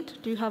 Gustav Lind,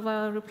 do you have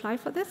a reply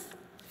for this?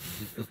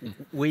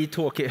 We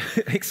talk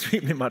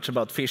extremely much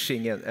about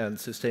fishing and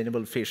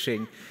sustainable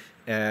fishing.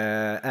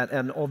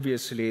 And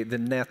obviously the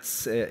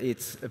nets,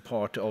 it's a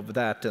part of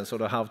that, and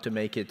sort of how to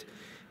make it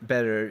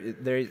better.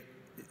 There is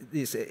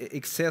this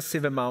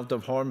excessive amount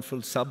of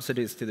harmful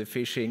subsidies to the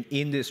fishing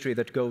industry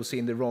that goes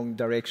in the wrong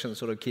direction,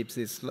 sort of keeps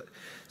this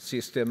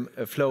system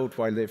afloat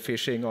while the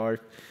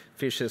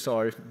fishes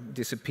are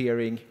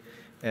disappearing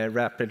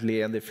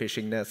rapidly, and the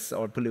fishing nets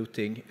are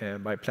polluting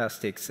by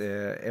plastics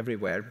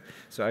everywhere.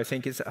 So I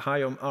think it's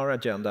high on our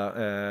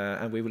agenda,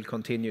 and we will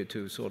continue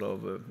to sort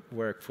of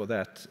work for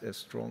that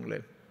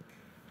strongly.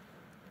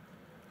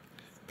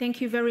 Thank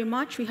you very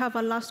much. We have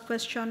a last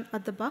question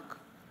at the back.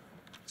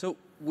 So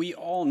we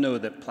all know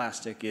that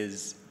plastic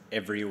is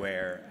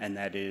everywhere and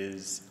that it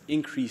is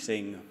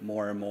increasing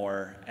more and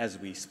more as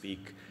we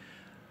speak.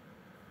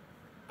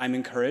 I'm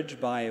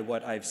encouraged by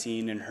what I've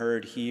seen and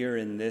heard here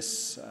in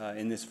this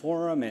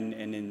forum and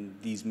in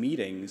these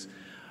meetings.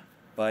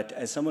 But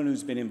as someone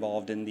who's been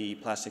involved in the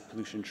Plastic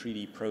Pollution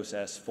Treaty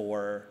process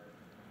for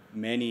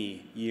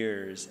many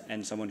years,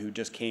 and someone who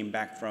just came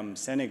back from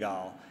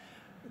Senegal,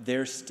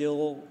 there's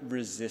still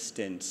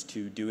resistance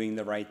to doing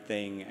the right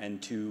thing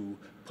and to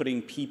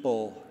putting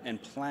people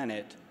and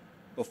planet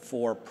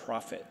before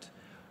profit.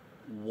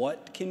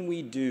 what can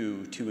we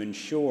do to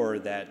ensure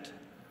that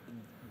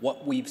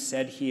what we've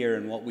said here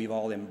and what we've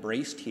all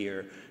embraced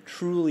here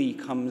truly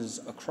comes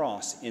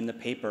across in the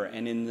paper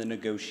and in the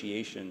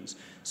negotiations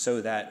so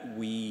that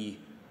we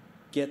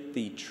get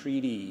the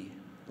treaty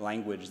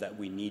language that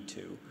we need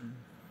to?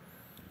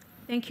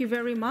 Thank you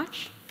very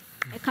much.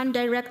 I can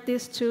direct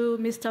this to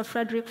Mr.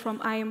 Frederick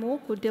from IMO,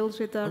 who deals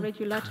with the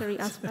regulatory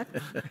aspect.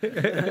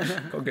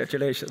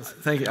 Congratulations.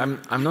 Thank you.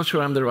 I'm not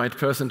sure I'm the right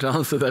person to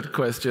answer that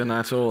question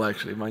at all,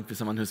 actually. It might be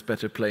someone who's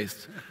better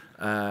placed.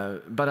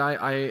 But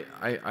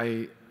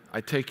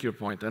I take your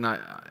point. And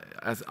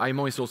as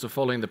IMO is also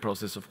following the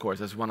process, of course,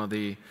 as one of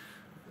the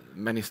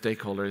many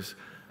stakeholders.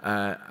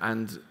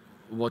 And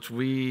what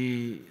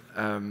we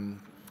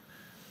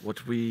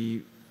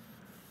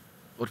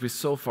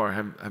so far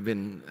have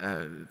been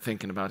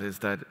thinking about is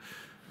that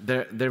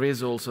there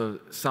is also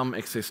some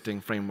existing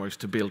frameworks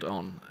to build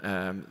on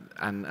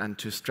and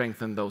to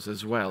strengthen those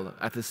as well,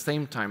 at the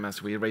same time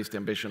as we raise the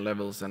ambition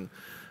levels and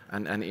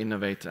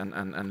innovate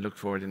and look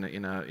forward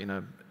in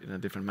a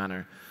different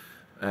manner.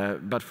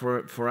 But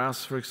for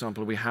us, for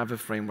example, we have a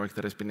framework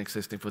that has been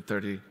existing for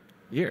 30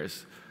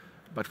 years,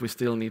 but we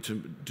still need to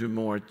do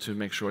more to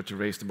make sure to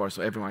raise the bar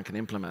so everyone can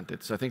implement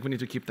it. So I think we need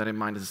to keep that in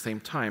mind at the same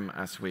time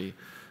as we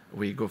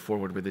go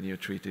forward with the new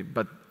treaty.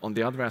 But on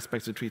the other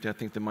aspects of the treaty, I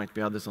think there might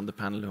be others on the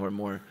panel who are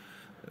more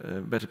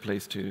better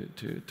placed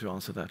to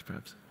answer that,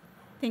 perhaps.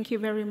 Thank you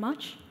very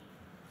much.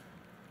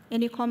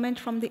 Any comment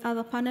from the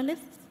other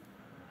panelists?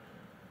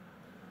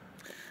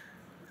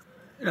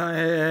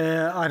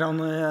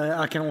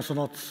 I can also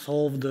not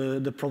solve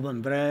the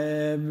problem, but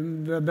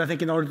I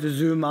think in order to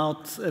zoom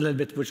out a little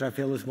bit, which I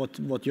feel is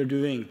what you're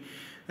doing,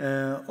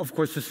 of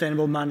course,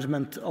 sustainable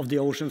management of the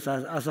oceans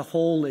as a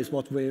whole is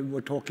what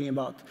we're talking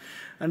about.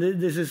 And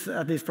this is,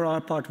 at least for our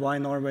part, why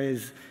Norway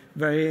is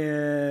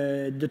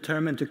very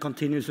determined to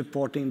continue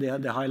supporting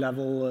the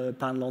high-level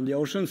panel on the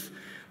oceans,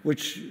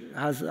 which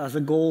has as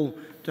a goal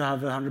to have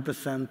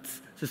 100%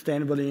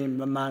 sustainably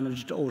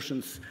managed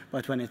oceans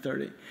by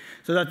 2030.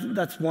 So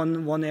that's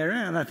one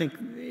area, and I think,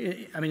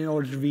 in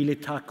order to really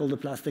tackle the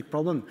plastic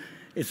problem,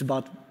 it's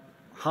about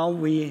how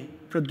we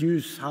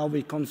produce, how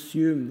we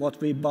consume, what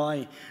we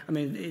buy.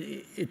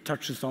 It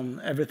touches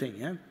on everything.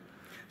 Yeah?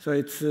 So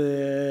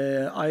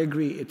I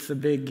agree. It's a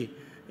big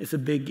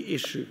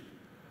issue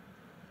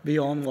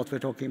beyond what we're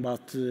talking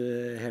about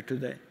here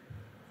today.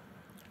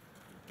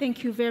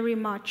 Thank you very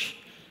much.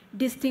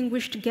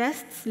 Distinguished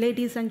guests,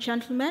 ladies and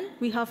gentlemen,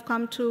 we have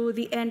come to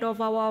the end of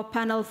our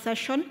panel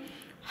session.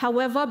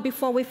 However,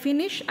 before we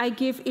finish, I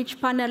give each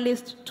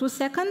panelist 2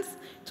 seconds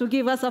to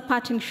give us a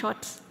parting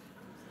shot.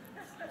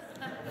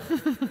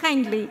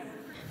 Kindly,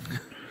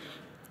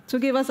 to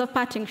give us a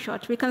parting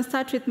shot. We can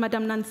start with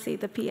Madam Nancy,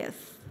 the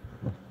PS.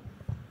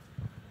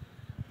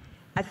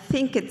 I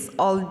think it's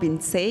all been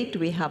said.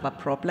 We have a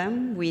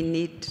problem.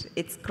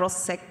 It's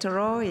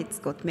cross-sectoral. It's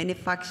got many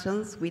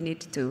factions. We need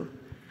to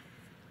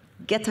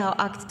get our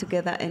act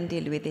together and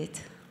deal with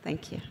it.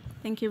 Thank you.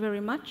 Thank you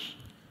very much.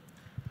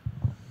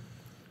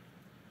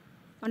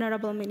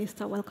 Honorable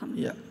Minister, welcome.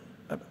 Yeah,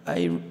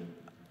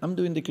 I'm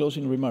doing the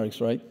closing remarks,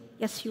 right?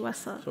 Yes, you are,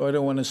 sir. So I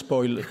don't want to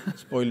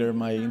spoiler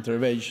my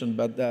intervention,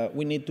 but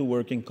we need to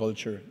work in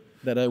culture.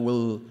 That I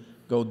will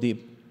go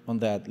deep on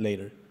that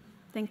later.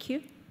 Thank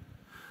you.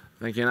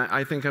 Thank you. And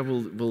I think I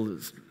will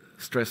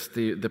stress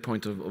the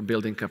point of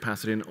building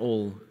capacity in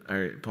all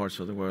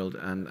parts of the world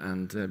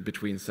and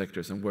between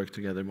sectors and work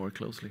together more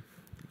closely.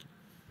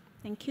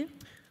 Thank you.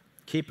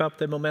 Keep up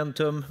the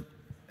momentum,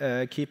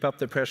 keep up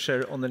the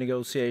pressure on the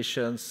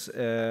negotiations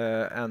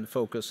and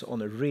focus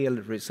on a real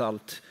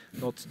result,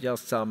 not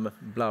just some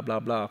blah, blah,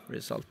 blah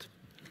result.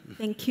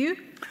 Thank you.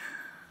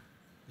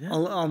 Yeah.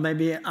 I'll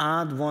maybe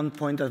add one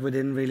point that we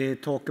didn't really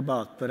talk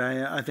about, but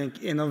I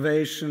think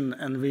innovation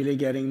and really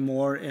getting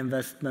more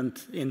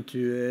investment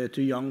into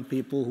to young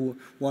people who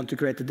want to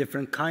create a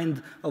different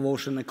kind of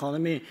ocean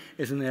economy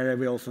is an area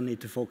we also need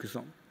to focus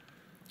on.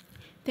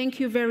 Thank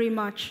you very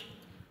much.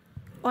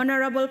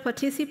 Honorable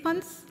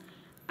participants,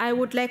 I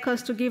would like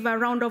us to give a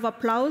round of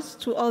applause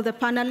to all the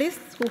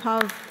panelists who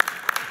have,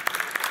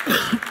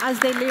 as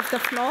they leave the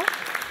floor.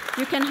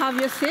 You can have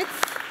your seats.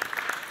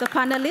 The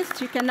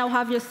panelists, you can now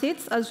have your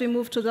seats as we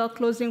move to the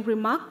closing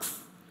remarks.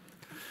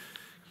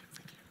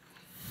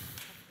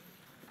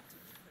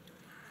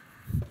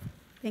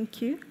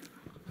 Thank you.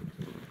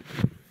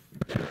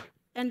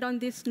 And on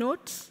this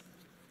note,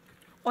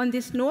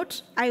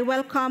 I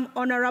welcome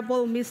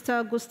Honorable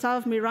Mr.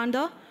 Gustav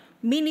Miranda,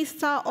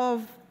 Minister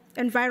of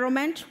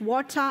Environment,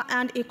 Water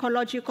and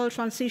Ecological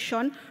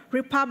Transition,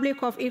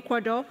 Republic of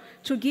Ecuador,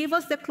 to give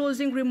us the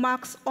closing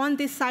remarks on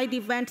this side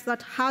event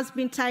that has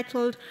been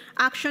titled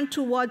Action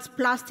Towards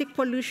Plastic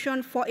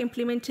Pollution for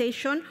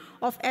Implementation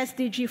of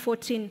SDG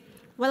 14.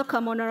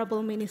 Welcome,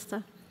 Honorable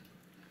Minister.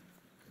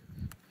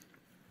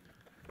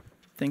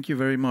 Thank you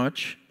very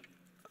much.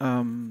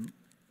 I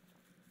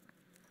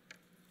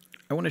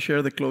want to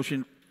share the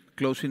closing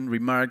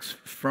remarks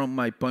from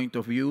my point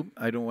of view.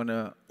 I don't want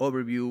to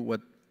overview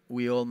what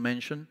we all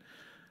mentioned.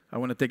 I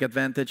want to take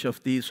advantage of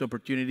this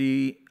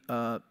opportunity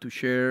to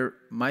share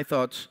my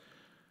thoughts,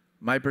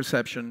 my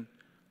perception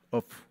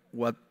of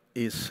what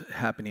is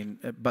happening.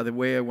 By the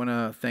way, I want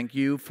to thank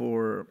you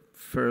for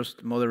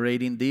first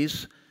moderating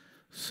this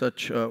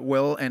such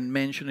well and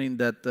mentioning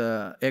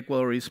that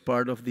Ecuador is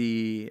part of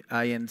the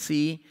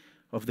INC,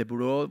 of the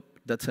Bureau.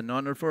 That's an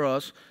honor for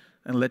us,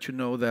 and let you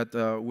know that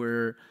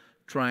we're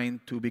trying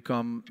to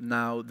become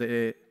now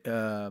the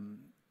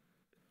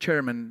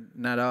chairman,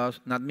 not us,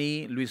 not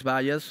me, Luis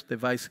Vallas, the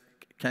Vice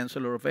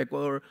Chancellor of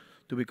Ecuador,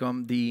 to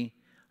become the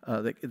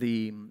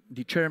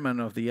chairman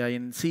of the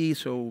INC.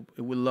 So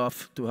we would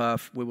love to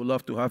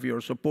have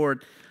your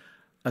support.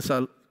 As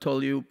I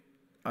told you,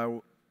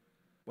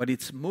 what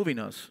it's moving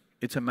us,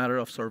 it's a matter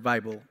of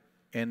survival,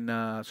 and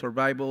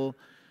survival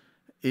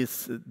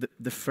is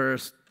the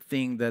first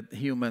thing that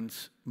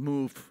humans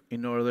move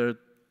in order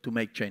to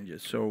make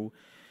changes. So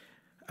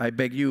I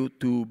beg you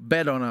to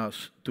bet on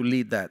us to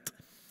lead that.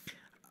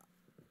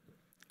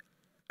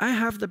 I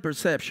have the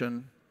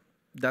perception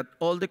that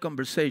all the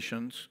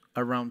conversations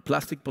around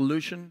plastic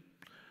pollution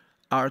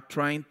are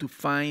trying to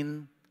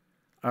finding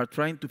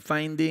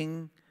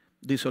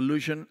the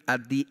solution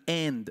at the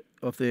end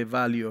of the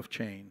value of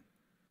chain.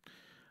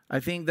 I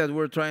think that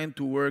we're trying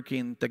to work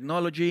in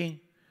technology,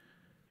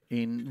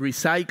 in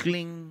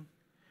recycling,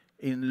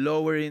 in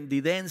lowering the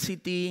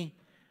density,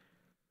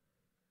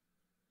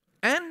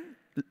 and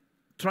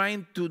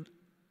trying to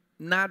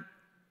not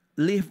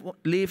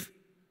leave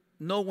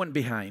no one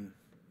behind.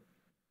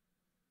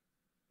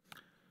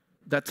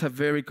 That's a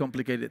very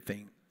complicated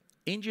thing.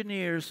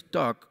 Engineers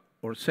talk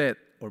or said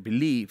or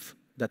believe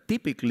that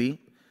typically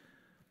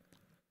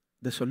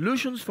the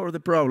solutions for the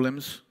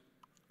problems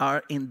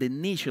are in the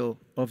initial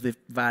of the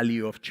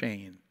value of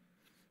chain.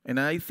 And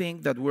I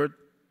think that we're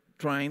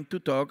trying to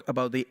talk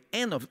about the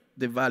end of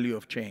the value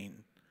of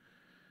chain.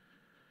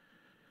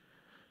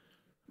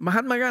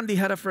 Mahatma Gandhi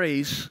had a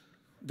phrase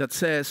that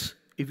says,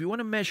 if you want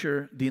to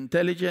measure the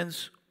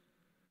intelligence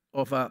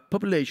of a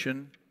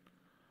population,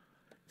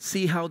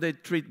 see how they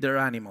treat their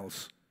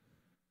animals.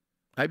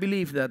 I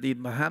believe that if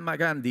Mahatma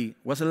Gandhi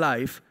was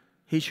alive,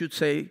 he should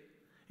say,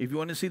 if you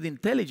want to see the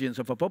intelligence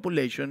of a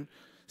population,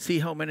 see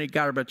how many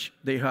garbage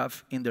they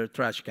have in their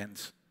trash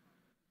cans.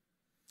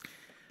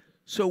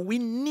 So we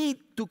need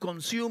to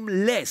consume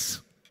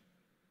less.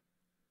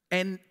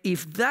 And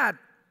if that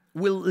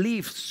will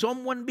leave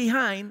someone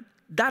behind,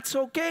 that's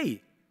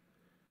okay.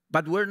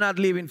 But we're not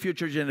leaving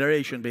future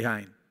generation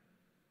behind.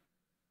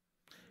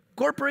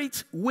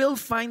 Corporates will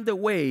find a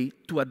way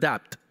to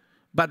adapt,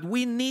 but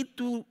we need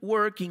to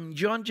work in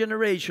young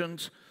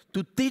generations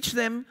to teach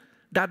them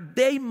that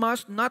they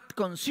must not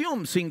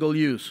consume single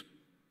use.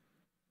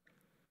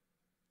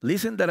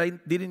 Listen that I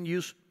didn't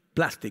use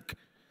plastic.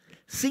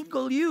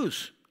 Single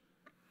use.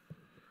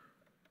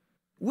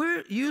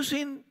 We're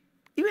using,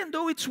 even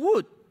though it's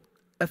wood,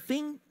 a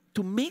thing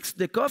to mix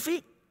the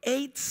coffee,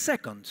 8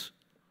 seconds.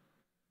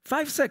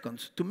 5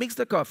 seconds to mix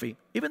the coffee,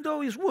 even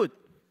though it's wood.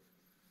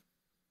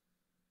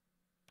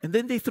 And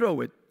then they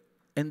throw it.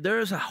 And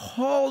there's a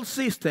whole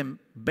system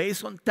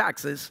based on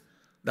taxes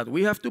that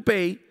we have to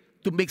pay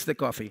to mix the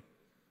coffee,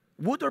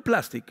 wood or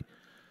plastic.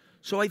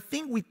 So I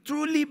think we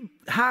truly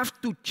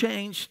have to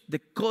change the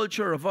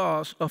culture of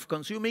us of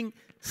consuming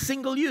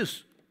single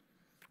use.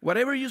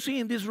 Whatever you see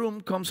in this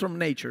room comes from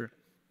nature.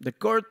 The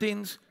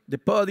curtains, the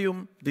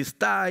podium, this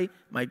tie,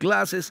 my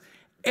glasses,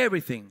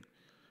 everything.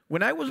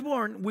 When I was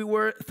born, we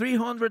were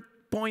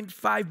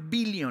 300.5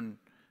 billion.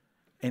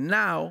 And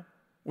now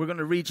we're going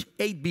to reach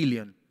 8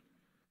 billion.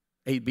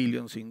 8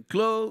 billion in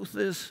clothes,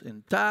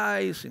 in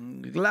ties,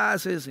 in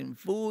glasses, in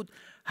food,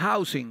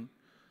 housing.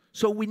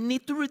 So we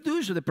need to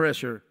reduce the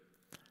pressure.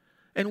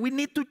 And we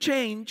need to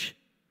change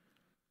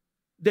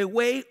the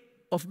way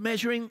of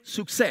measuring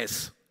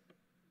success.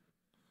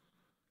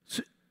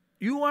 So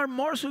you are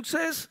more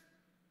success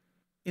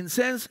in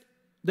sense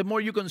the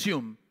more you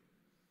consume.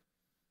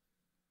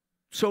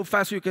 So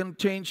fast you can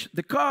change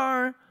the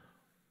car,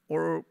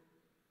 or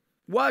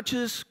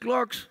watches,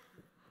 clocks,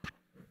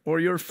 or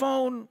your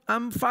phone.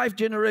 I'm 5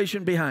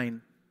 generations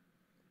behind.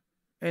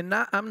 And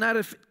I'm not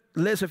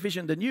less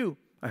efficient than you.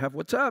 I have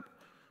WhatsApp.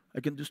 I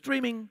can do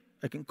streaming.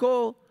 I can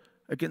call.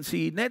 I can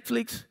see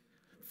Netflix.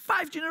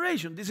 5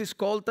 generations. This is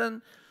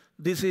coltan.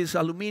 This is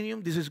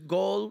aluminum. This is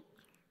gold.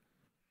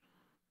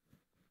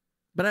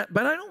 But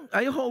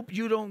I hope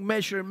you don't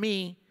measure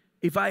me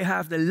if I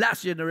have the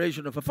last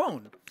generation of a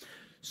phone.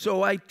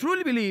 So I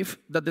truly believe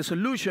that the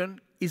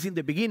solution is in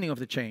the beginning of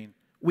the chain.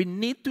 We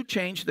need to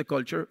change the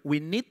culture. We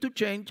need to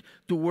change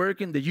to work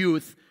in the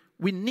youth.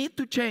 We need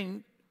to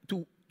change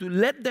to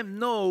let them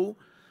know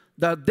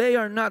that they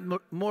are not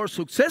more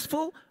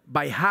successful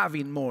by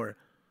having more.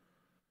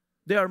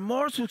 They are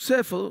more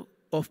successful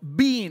of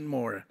being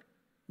more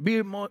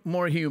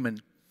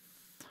human.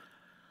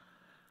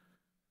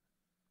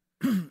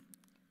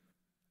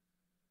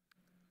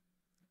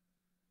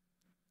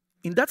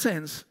 In that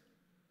sense,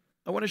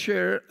 I want to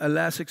share a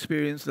last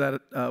experience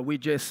that we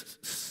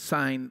just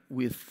signed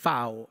with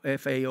FAO,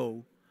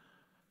 F-A-O,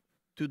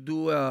 to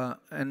do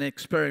an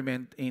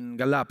experiment in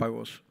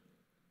Galapagos.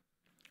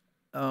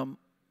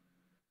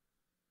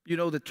 you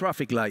know, the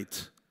traffic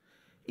lights.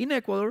 In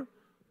Ecuador,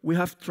 we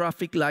have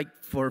traffic light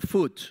for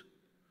food.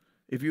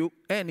 If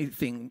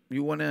anything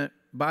you want to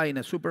buy in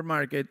a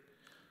supermarket,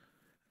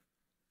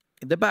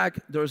 in the back,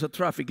 there's a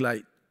traffic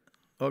light.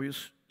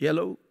 Obvious,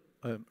 yellow,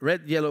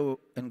 red, yellow,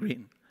 and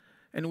green.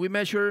 And we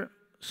measure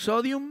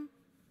sodium,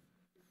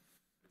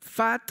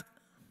 fat,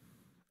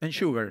 and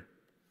sugar.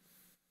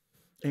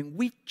 And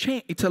we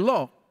change, it's a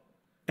law,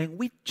 and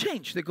we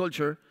change the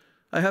culture.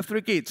 I have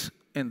 3 kids,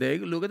 and they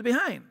look at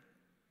behind.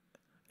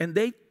 And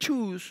they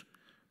choose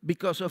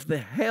because of the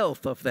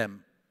health of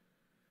them.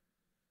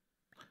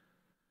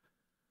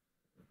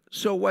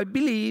 So I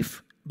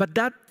believe,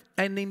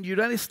 and in the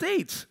United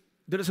States,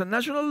 there is a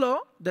national law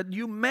that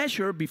you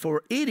measure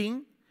before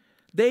eating.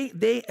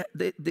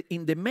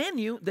 In the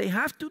menu, they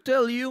have to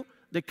tell you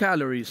the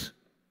calories.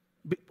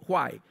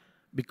 Why?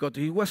 Because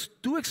it was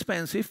too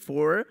expensive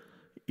for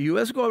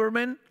US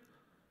government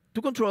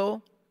to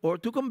control or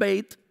to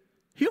combat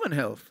human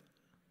health,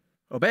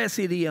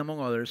 obesity, among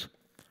others.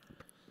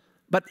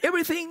 But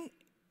everything,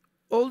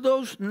 all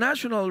those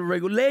national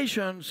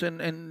regulations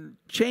and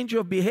change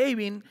of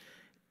behaving,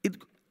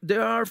 they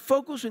are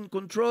focused in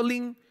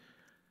controlling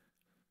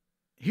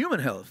human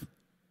health.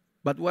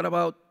 But what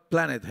about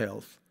planet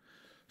health?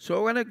 So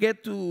I want to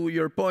get to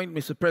your point,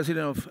 Mr.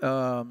 President,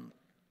 of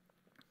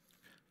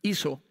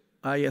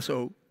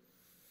ISO.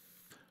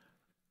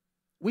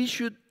 We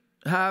should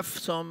have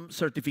some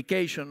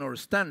certification or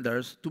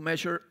standards to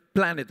measure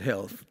planet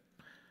health.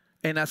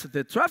 And as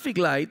the traffic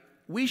light,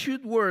 we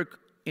should work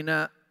in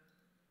a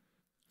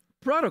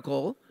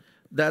protocol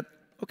that,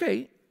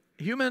 okay,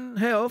 human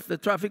health, the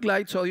traffic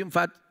light, sodium,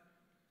 fat,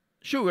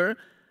 sugar,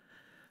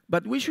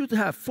 but we should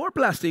have for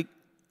plastic,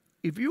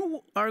 if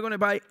you are going to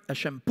buy a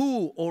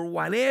shampoo or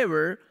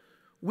whatever,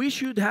 we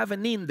should have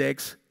an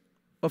index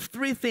of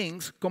 3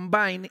 things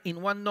combined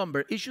in one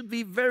number. It should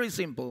be very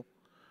simple.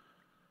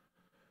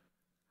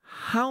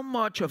 How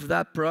much of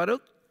that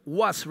product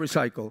was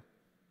recycled?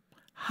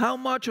 How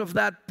much of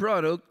that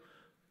product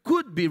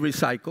could be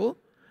recycled?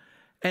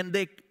 And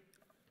the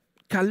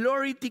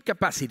caloric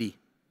capacity,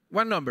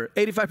 one number,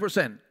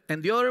 85%.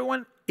 And the other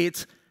one,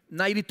 it's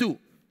 92.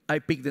 I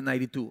picked the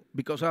 92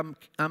 because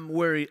I'm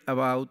worried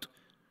about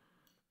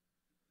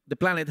the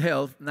planet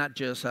health, not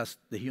just as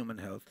the human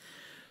health.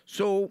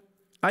 So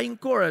I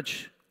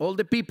encourage all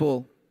the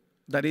people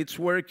that it's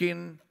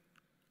working,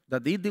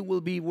 that it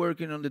will be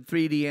working on the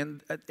 3D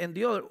and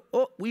the other,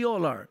 we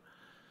all are,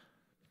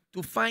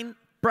 to find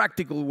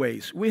practical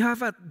ways. We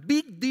have a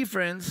big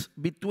difference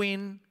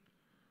between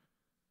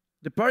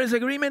the Paris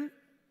Agreement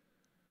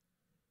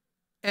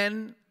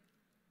and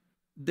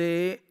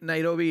the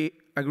Nairobi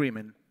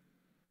Agreement,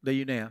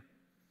 the UNEA.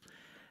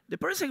 The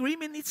Paris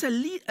Agreement, it's a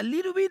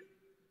little bit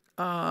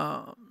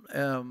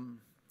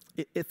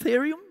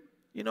Ethereum.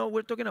 You know,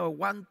 we're talking about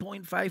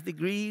 1.5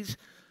 degrees.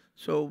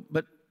 So,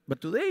 but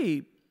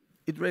today,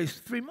 it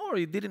raised 3 more.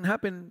 It didn't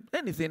happen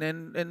anything.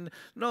 And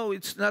no,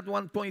 it's not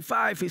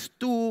 1.5, it's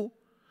 2.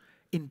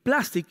 In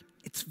plastic,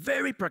 it's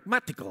very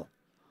pragmatical.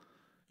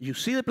 You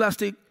see the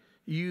plastic,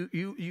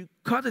 you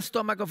cut the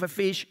stomach of a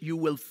fish, you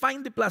will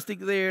find the plastic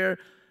there.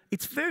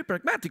 It's very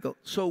pragmatical.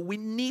 So we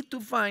need to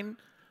find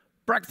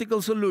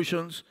practical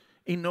solutions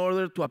in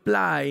order to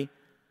apply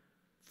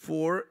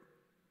for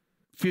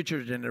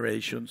future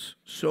generations.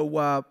 So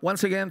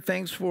once again,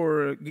 thanks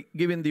for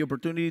giving the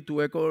opportunity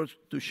to Ecuador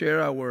to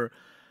share our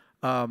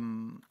I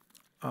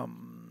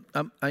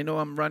know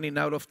I'm running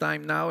out of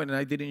time now, and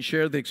I didn't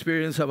share the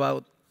experience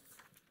about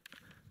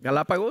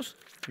Galapagos.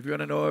 If you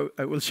want to know,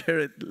 I will share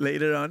it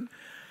later on.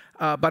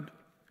 But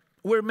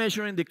we're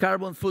measuring the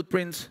carbon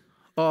footprints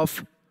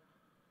of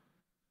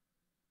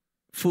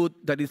food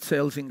that it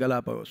sells in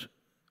Galapagos.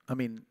 I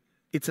mean,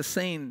 it's a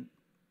saying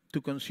to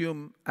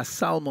consume a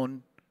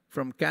salmon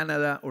from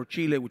Canada or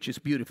Chile, which is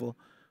beautiful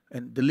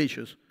and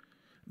delicious,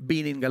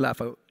 being in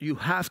Galapagos. You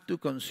have to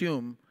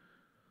consume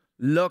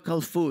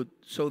local food,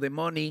 so the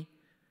money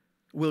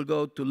will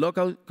go to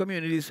local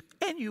communities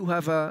and you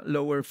have a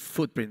lower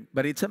footprint.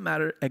 But it's a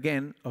matter,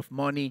 again, of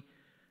money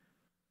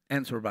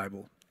and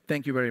survival.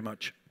 Thank you very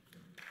much.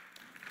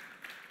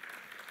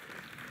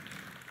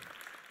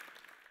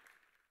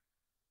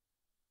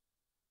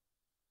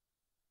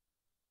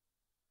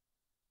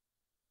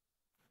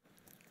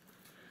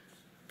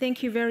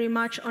 Thank you very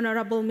much,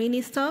 Honorable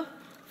Minister,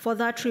 for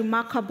that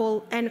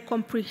remarkable and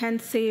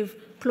comprehensive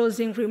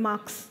closing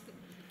remarks.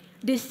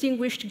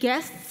 Distinguished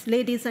guests,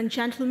 ladies and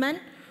gentlemen,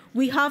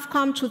 we have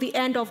come to the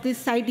end of this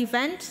side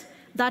event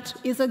that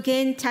is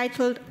again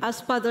titled,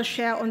 as per the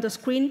share on the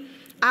screen,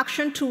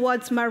 Action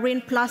Towards Marine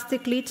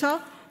Plastic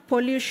Litter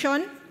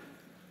Pollution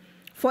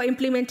for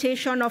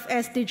Implementation of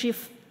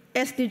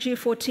SDG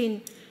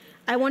 14.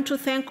 I want to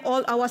thank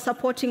all our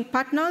supporting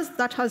partners,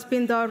 that has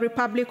been the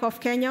Republic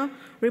of Kenya,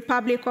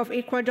 Republic of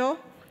Ecuador,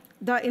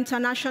 the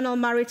International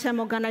Maritime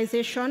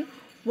Organization,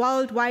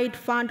 Worldwide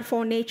Fund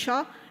for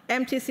Nature,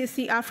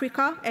 MTCC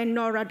Africa, and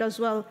NORAD as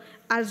well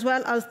as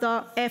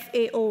the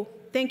FAO.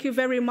 Thank you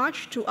very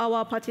much to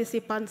our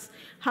participants.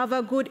 Have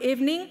a good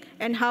evening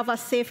and have a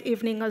safe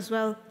evening as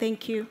well.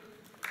 Thank you.